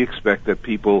mean, we expect that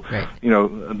people, right,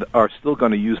 are still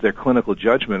going to use their clinical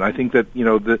judgment. I think that,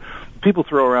 the people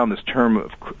throw around this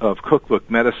term of cookbook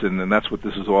medicine, and that's what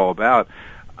this is all about.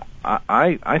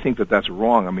 I think that that's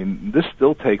wrong. I mean, this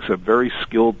still takes a very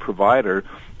skilled provider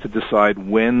to decide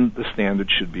when the standard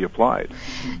should be applied.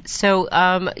 So,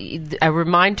 a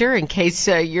reminder, in case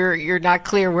you're not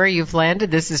clear where you've landed,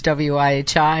 this is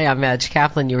WIHI. I'm Madge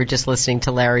Kaplan. You were just listening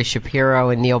to Larry Shapiro,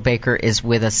 and Neil Baker is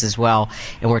with us as well,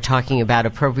 and we're talking about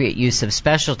appropriate use of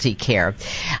specialty care.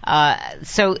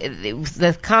 So,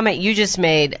 the comment you just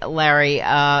made, Larry,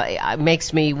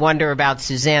 makes me wonder about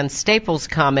Suzanne Staples'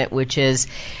 comment, which is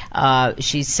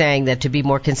she's saying that to be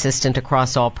more consistent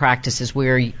across all practices,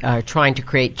 we're trying to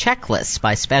create checklists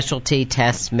by specialty,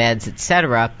 tests, meds,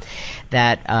 etc.,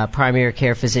 that primary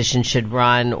care physician should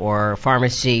run or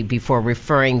pharmacy before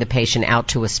referring the patient out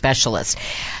to a specialist.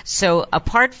 So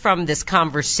apart from this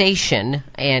conversation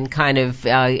and kind of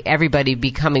everybody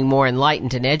becoming more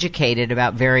enlightened and educated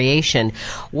about variation,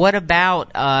 what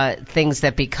about things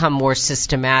that become more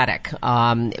systematic,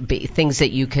 things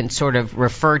that you can sort of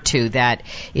refer to that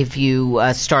if you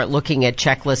start looking at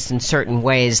checklists in certain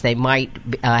ways, they might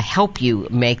help you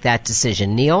make that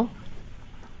decision? Neil?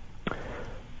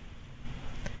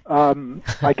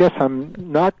 I guess I'm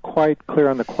not quite clear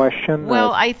on the question.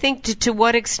 Well, I think to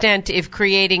what extent, if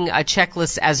creating a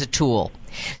checklist as a tool.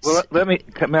 Well,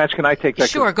 Madge, can I take that?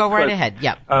 Sure, go right ahead.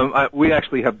 Yeah. We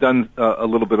actually have done a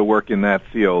little bit of work in that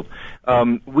field.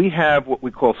 We have what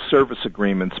we call service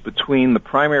agreements between the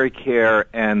primary care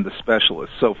and the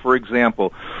specialist. So, for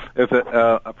example, if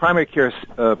a primary care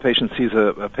patient sees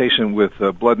a patient with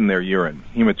blood in their urine,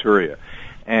 hematuria,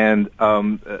 and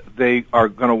they are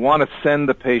going to want to send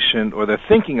the patient, or they're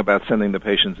thinking about sending the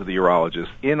patient to the urologist.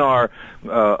 In our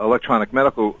electronic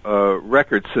medical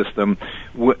record system,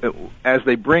 as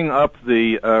they bring up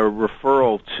the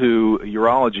referral to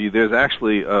urology, there's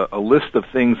actually a list of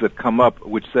things that come up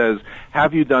which says,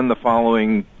 have you done the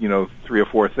following, 3 or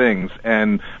 4 things?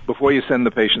 And before you send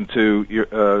the patient to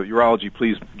urology,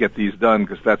 please get these done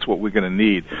because that's what we're going to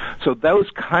need. So those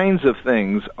kinds of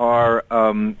things are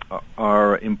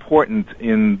important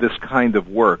in this kind of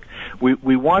work.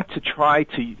 We want to try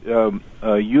to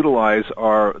utilize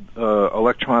our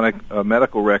electronic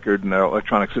medical record and our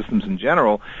electronic systems in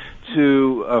general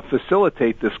to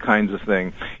facilitate this kinds of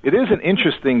thing. It is an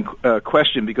interesting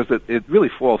question because it really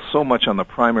falls so much on the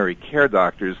primary care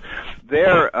doctors.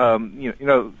 They're,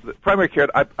 the primary care.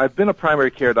 I've been a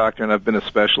primary care doctor and I've been a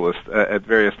specialist at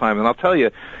various times, and I'll tell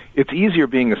you, it's easier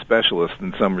being a specialist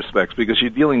in some respects because you're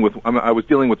dealing with. I was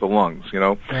dealing with the lungs.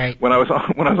 Right. When I was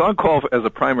on call as a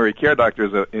primary care doctor,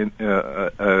 as an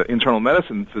internal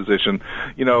medicine physician,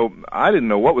 I didn't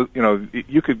know what was.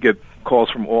 You could get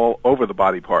calls from all over the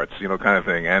body parts, kind of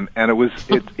thing, and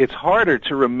it's harder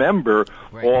to remember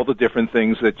right. all the different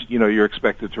things that you're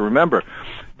expected to remember.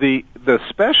 The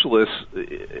specialists,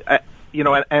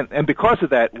 and because of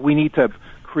that, we need to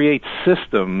create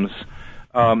systems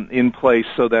in place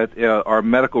so that our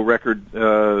medical record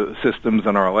systems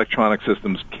and our electronic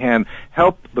systems can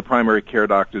help the primary care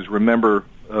doctors remember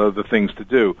the things to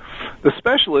do. The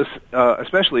specialists,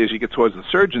 especially as you get towards the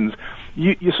surgeons,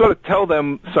 you sort of tell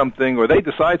them something or they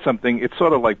decide something. It's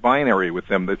sort of like binary with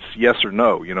them. That's yes or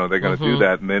no. They're going to do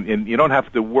that, and you don't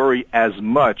have to worry as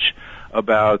much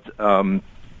about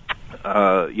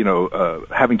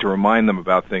having to remind them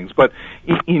about things. But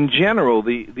in general,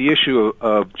 the issue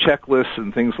of checklists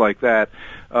and things like that,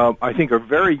 I think are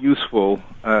very useful.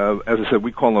 As I said,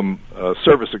 we call them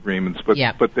service agreements,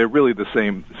 but they're really the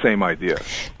same idea.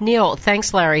 Neil,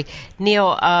 thanks, Larry.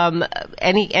 Neil,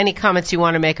 any comments you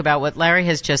want to make about what Larry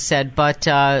has just said? But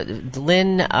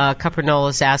Lynn Capernola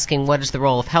is asking, what is the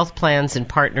role of health plans in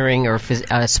partnering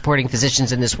or supporting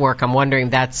physicians in this work? I'm wondering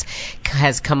if that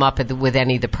has come up with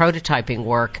any of the prototyping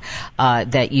work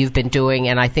that you've been doing.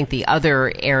 And I think the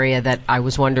other area that I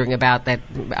was wondering about, that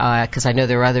because I know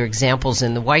there are other examples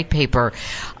in the white paper,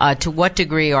 to what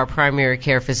degree are primary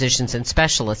care physicians and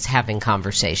specialists having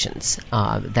conversations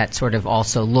that sort of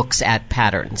also looks at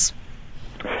patterns?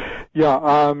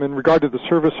 Yeah, in regard to the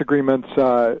service agreements,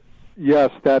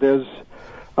 yes, that is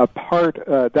a part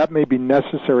that may be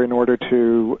necessary in order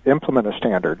to implement a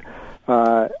standard.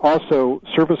 Also,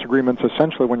 service agreements,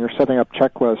 essentially, when you're setting up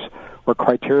checklists or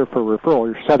criteria for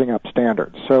referral, you're setting up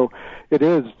standards. So it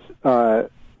is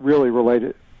really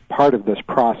related part of this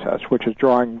process, which is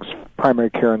drawing primary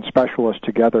care and specialists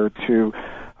together to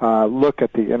look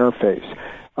at the interface.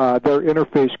 Their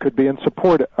interface could be in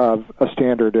support of a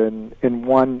standard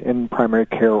in primary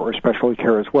care or specialty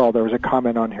care as well. There was a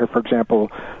comment on here, for example,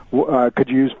 could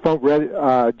you use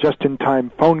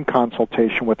just-in-time phone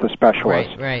consultation with the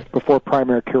specialist right. before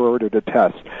primary care ordered a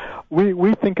test.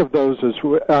 we think of those as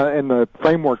in the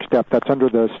framework step that's under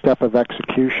the step of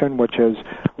execution, which is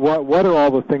what are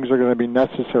all the things that are going to be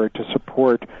necessary to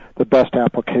support the best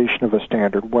application of a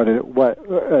standard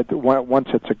once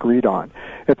it's agreed on.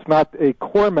 It's not a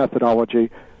core methodology,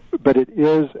 but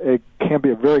it can be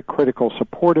a very critical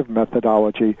supportive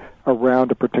methodology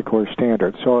around a particular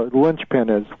standard. So the linchpin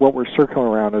is what we're circling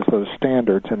around is those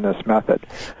standards in this method.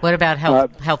 What about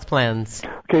health plans?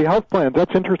 Okay, health plans.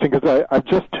 That's interesting because I've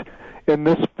just, in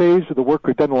this phase of the work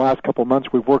we've done the last couple of months,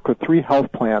 we've worked with 3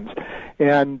 health plans.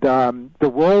 And the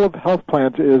role of health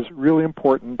plans is really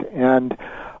important. And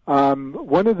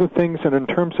one of the things, and in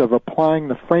terms of applying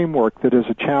the framework that is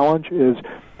a challenge, is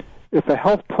if a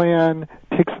health plan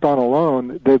takes it on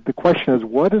alone, the question is,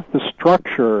 what is the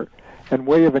structure and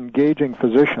way of engaging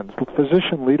physicians?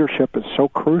 Physician leadership is so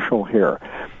crucial here.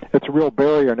 It's a real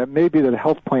barrier, and it may be that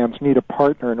health plans need a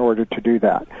partner in order to do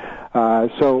that.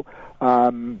 So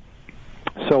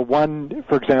one,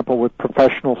 for example, with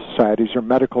professional societies or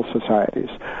medical societies.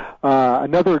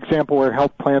 Another example where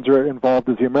health plans are involved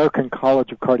is the American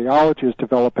College of Cardiology is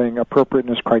developing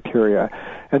appropriateness criteria.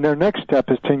 And their next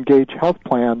step is to engage health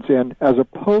plans in, as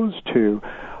opposed to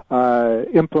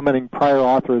implementing prior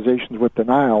authorizations with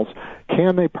denials,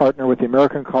 can they partner with the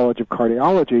American College of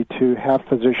Cardiology to have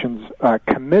physicians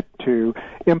commit to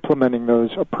implementing those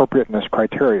appropriateness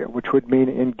criteria, which would mean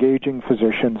engaging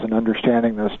physicians and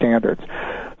understanding those standards.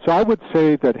 So I would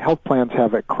say that health plans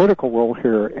have a critical role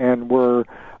here, and we're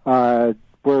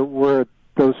at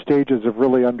those stages of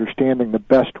really understanding the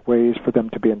best ways for them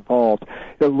to be involved.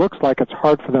 It looks like it's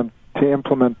hard for them to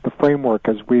implement the framework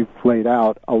as we've laid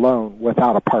out alone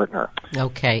without a partner.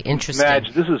 Okay, interesting.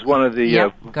 Madge, this is one of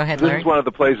the go ahead, Larry. This is one of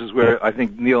the places where I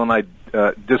think Neil and I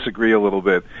disagree a little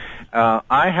bit.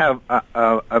 I've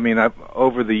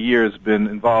over the years been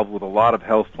involved with a lot of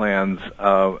health plans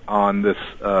on this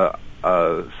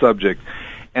subject,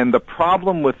 and the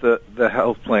problem with the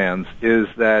health plans is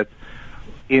that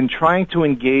in trying to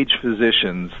engage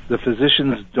physicians, the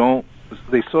physicians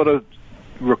they sort of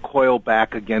recoil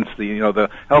back against the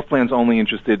health plan's only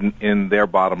interested in their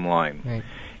bottom line. Right.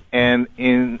 And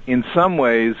in some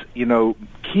ways,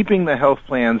 keeping the health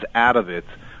plans out of it,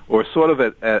 or sort of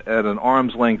at an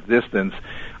arm's length distance,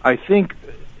 I think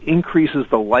increases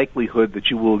the likelihood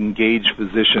that you will engage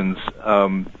physicians,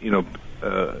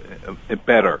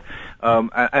 better.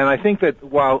 And I think that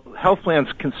while health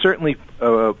plans can certainly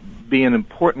be an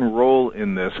important role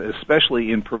in this,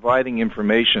 especially in providing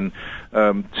information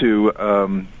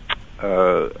to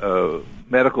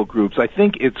medical groups, I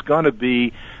think it's going to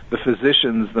be the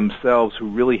physicians themselves who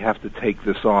really have to take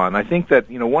this on. I think that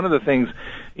one of the things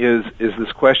is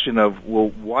this question of, well,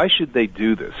 why should they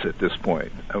do this at this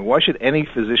point? Why should any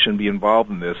physician be involved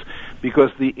in this?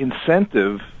 Because the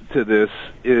incentive to this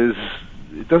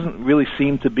it doesn't really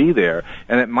seem to be there,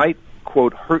 and it might,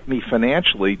 quote, hurt me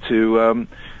financially to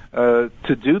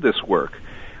do this work.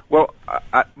 Well,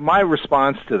 my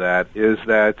response to that is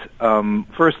that,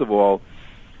 first of all,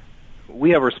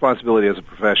 we have a responsibility as a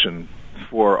profession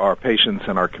for our patients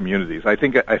and our communities. I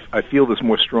think I feel this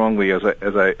more strongly as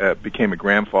I became a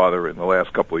grandfather in the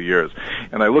last couple of years,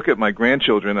 and I look at my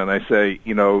grandchildren and I say,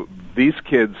 these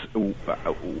kids,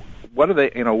 what are they?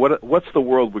 What's the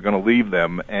world we're going to leave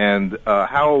them, and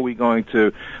how are we going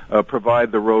to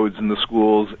provide the roads and the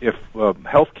schools if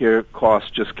healthcare costs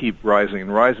just keep rising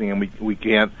and rising, and we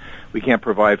can't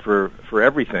provide for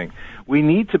everything? We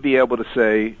need to be able to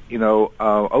say,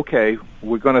 okay,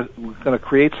 we're going to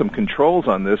create some controls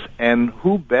on this, and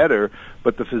who better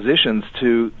but the physicians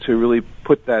to really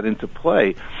put that into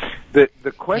play? The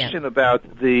question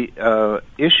about the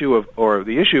issue of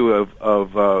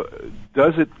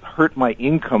does it hurt my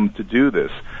income to do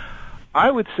this?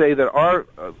 I would say that our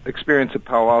experience at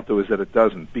Palo Alto is that it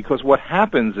doesn't, because what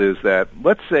happens is that,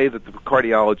 let's say that the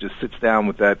cardiologist sits down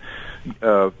with that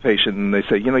patient and they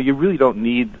say, you really don't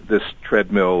need this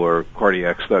treadmill or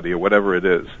cardiac study or whatever it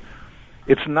is.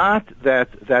 It's not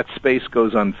that space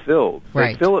goes unfilled.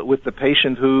 Right. They fill it with the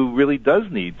patient who really does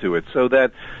need to it, so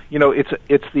that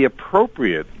it's the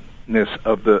appropriateness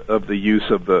of the use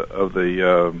of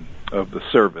the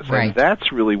service, right. And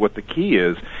that's really what the key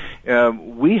is.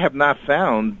 We have not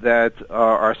found that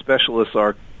our specialists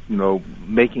are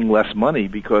making less money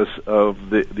because of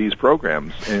these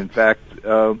programs. In fact,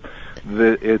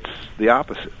 it's the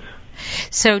opposite.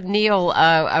 So, Neil,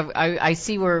 I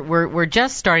see we're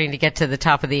just starting to get to the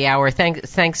top of the hour.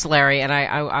 Thanks, Larry. And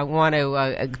I want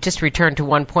to just return to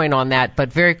one point on that,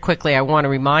 but very quickly I want to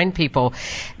remind people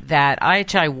that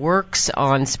IHI works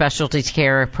on specialty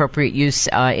care appropriate use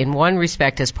in one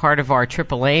respect as part of our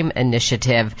Triple Aim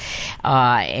initiative,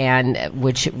 and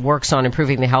which works on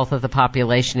improving the health of the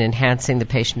population, enhancing the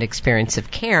patient experience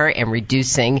of care, and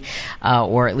reducing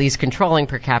or at least controlling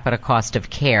per capita cost of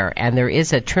care. And there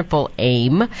is a Triple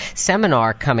Aim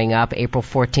seminar coming up April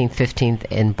 14th, 15th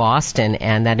in Boston,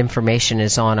 and that information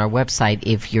is on our website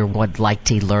if you would like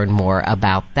to learn more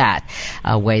about that,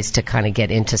 ways to kind of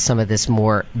get into some of this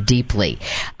more deeply.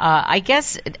 I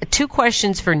guess two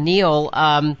questions for Neil,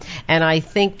 and I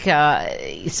think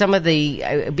some of the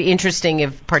it'd be interesting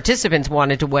if participants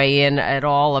wanted to weigh in at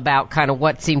all about kind of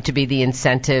what seem to be the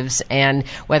incentives and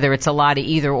whether it's a lot of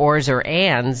either ors or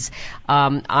ands.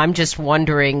 I'm just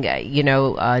wondering,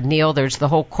 Neil, there's the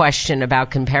whole question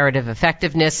about comparative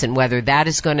effectiveness and whether that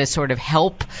is going to sort of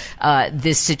help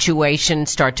this situation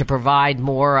start to provide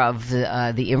more of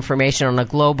the information on a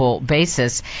global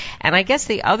basis. And I guess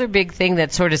the other big thing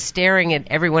that's sort of staring at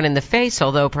everyone in the face,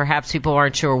 although perhaps people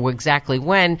aren't sure exactly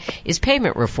when, is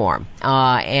payment reform,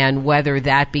 and whether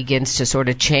that begins to sort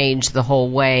of change the whole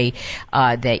way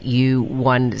that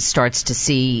one starts to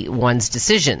see one's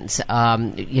decisions,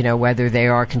 whether they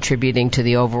are contributing to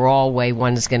the overall way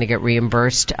one is going to get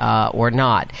reimbursed or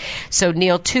not. So,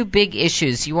 Neil, two big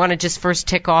issues. You want to just first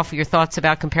tick off your thoughts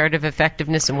about comparative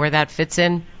effectiveness and where that fits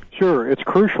in? Sure, it's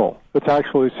crucial. It's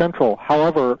actually central.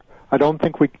 However, I don't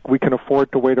think we can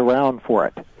afford to wait around for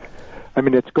it. I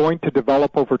mean, it's going to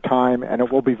develop over time, and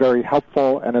it will be very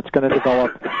helpful, and it's going to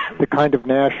develop the kind of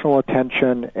national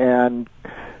attention and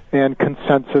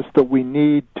consensus that we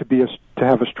need to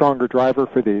have a stronger driver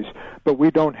for these. But we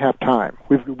don't have time.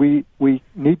 We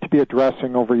need to be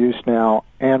addressing overuse now,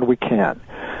 and we can.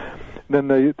 Then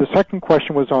the second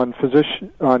question was on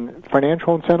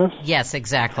financial incentives? Yes,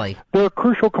 exactly. They're a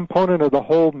crucial component of the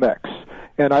whole mix,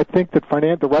 and I think that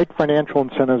the right financial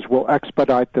incentives will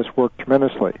expedite this work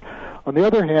tremendously. On the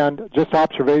other hand, just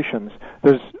observations,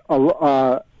 there's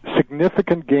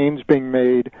significant gains being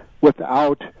made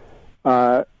without,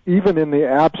 even in the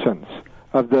absence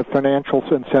of the financial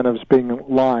incentives being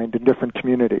aligned in different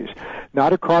communities.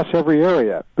 Not across every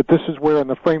area, but this is where in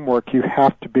the framework you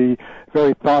have to be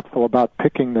very thoughtful about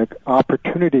picking the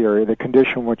opportunity area, the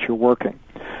condition in which you're working.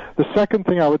 The second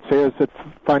thing I would say is that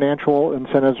financial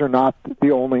incentives are not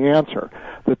the only answer,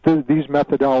 that these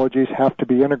methodologies have to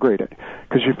be integrated.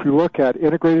 Because if you look at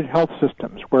integrated health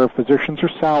systems where physicians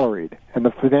are salaried and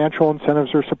the financial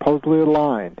incentives are supposedly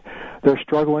aligned, they're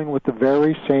struggling with the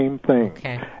very same thing,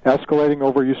 escalating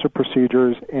overuse of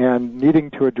procedures and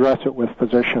needing to address it with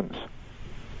physicians.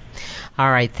 All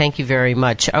right, thank you very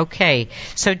much. Okay,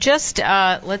 so just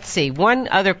let's see, one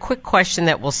other quick question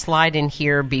that will slide in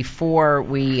here before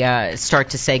we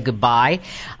start to say goodbye.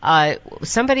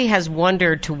 Somebody has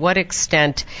wondered to what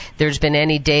extent there's been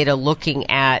any data looking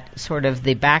at sort of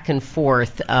the back and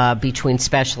forth between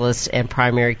specialists and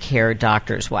primary care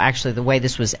doctors. Well, actually, the way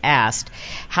this was asked,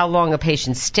 how long a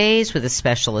patient stays with a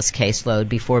specialist caseload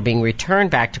before being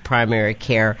returned back to primary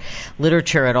care,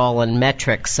 literature at all on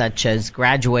metrics such as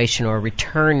graduation or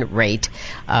return rate,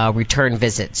 return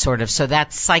visit, sort of. So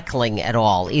that's cycling at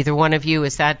all. Either one of you,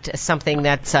 is that something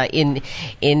that's in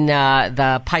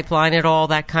the pipeline at all,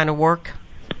 that kind of work?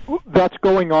 That's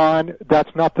going on.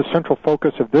 That's not the central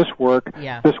focus of this work.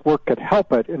 Yeah. This work could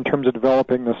help it in terms of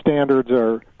developing the standards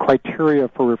or criteria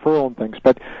for referral and things.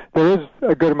 But there is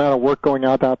a good amount of work going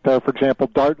out there. For example,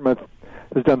 Dartmouth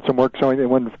has done some work showing that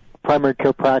when primary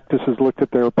care practices looked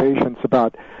at their patients,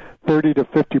 about 30 to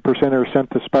 50% are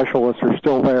sent to specialists are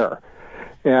still there.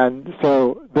 And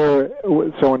so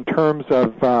in terms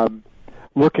of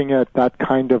looking at that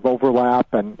kind of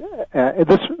overlap, and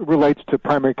this relates to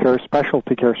primary care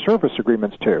specialty care service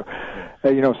agreements too.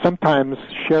 Sometimes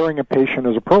sharing a patient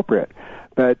is appropriate,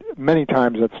 but many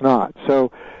times it's not.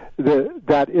 So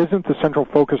that isn't the central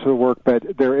focus of the work,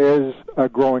 but there is a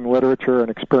growing literature and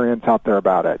experience out there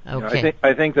about it. Okay.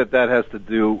 I think that has to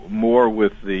do more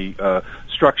with the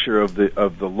structure of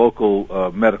the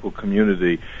local medical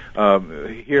community.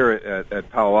 Here at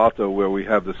Palo Alto, where we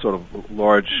have this sort of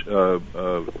large,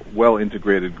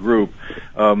 well-integrated group,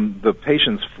 the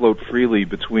patients float freely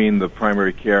between the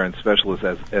primary care and specialists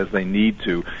as they need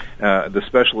to. The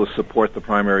specialists support the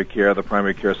primary care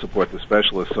support the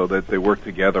specialists, so that they work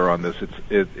together on this.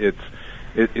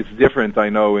 It's different, I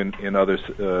know, in other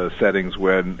settings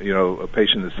when a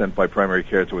patient is sent by primary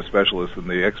care to a specialist, and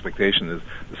the expectation is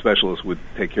the specialist would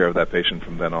take care of that patient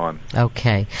from then on.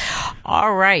 Okay.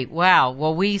 All right. Wow.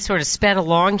 Well, we sort of sped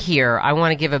along here. I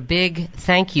want to give a big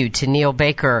thank you to Neil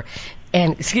Baker.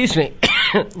 And, excuse me,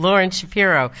 Lauren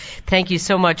Shapiro, thank you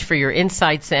so much for your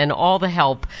insights and all the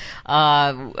help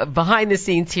behind the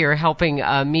scenes here, helping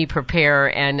me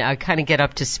prepare and kind of get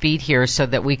up to speed here so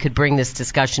that we could bring this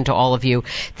discussion to all of you.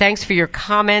 Thanks for your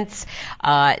comments.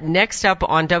 Next up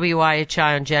on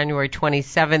WIHI on January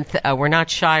 27th, we're not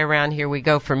shy around here. We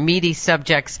go for meaty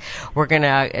subjects. We're going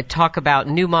to talk about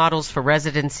new models for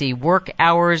residency work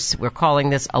hours. We're calling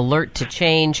this Alert to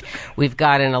Change. We've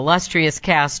got an illustrious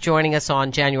cast joining us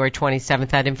on January 27th.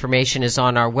 That information is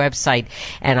on our website,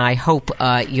 and I hope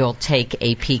you'll take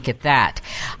a peek at that.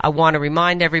 I want to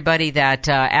remind everybody that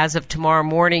as of tomorrow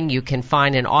morning, you can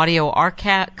find an audio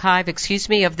archive,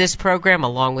 of this program,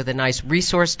 along with a nice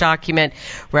resource document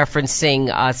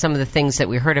referencing some of the things that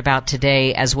we heard about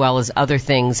today, as well as other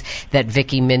things that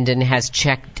Vicki Minden has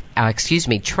tracked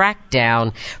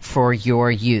down for your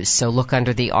use. So look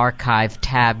under the archive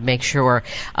tab. Make sure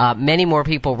many more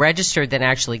people registered than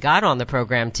actually got on the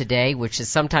program today, which is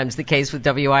sometimes the case with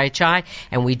WIHI,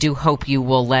 and we do hope you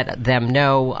will let them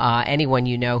know, anyone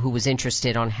you know who was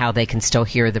interested, on how they can still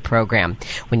hear the program.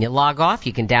 When you log off,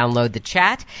 you can download the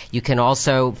chat. You can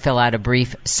also fill out a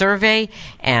brief survey,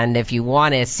 and if you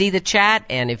want to see the chat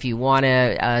and if you want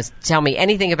to tell me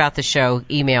anything about the show,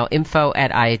 email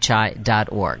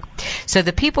info@ihi.org. So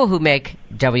the people who make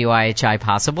WIHI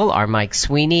possible are Mike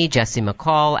Sweeney, Jesse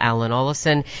McCall, Alan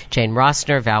Olison, Jane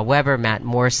Rossner, Val Weber, Matt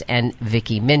Morse, and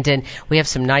Vicki Minden. We have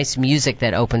some nice music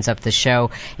that opens up the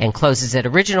show and closes it.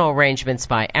 Original arrangements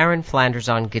by Aaron Flanders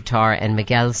on guitar and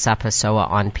Miguel Sapasoa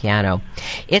on piano.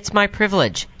 It's my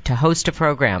privilege to host a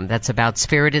program that's about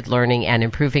spirited learning and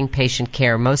improving patient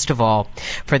care most of all.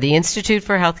 For the Institute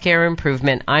for Healthcare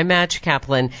Improvement, I'm Madge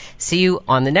Kaplan. See you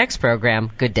on the next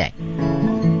program. Good day.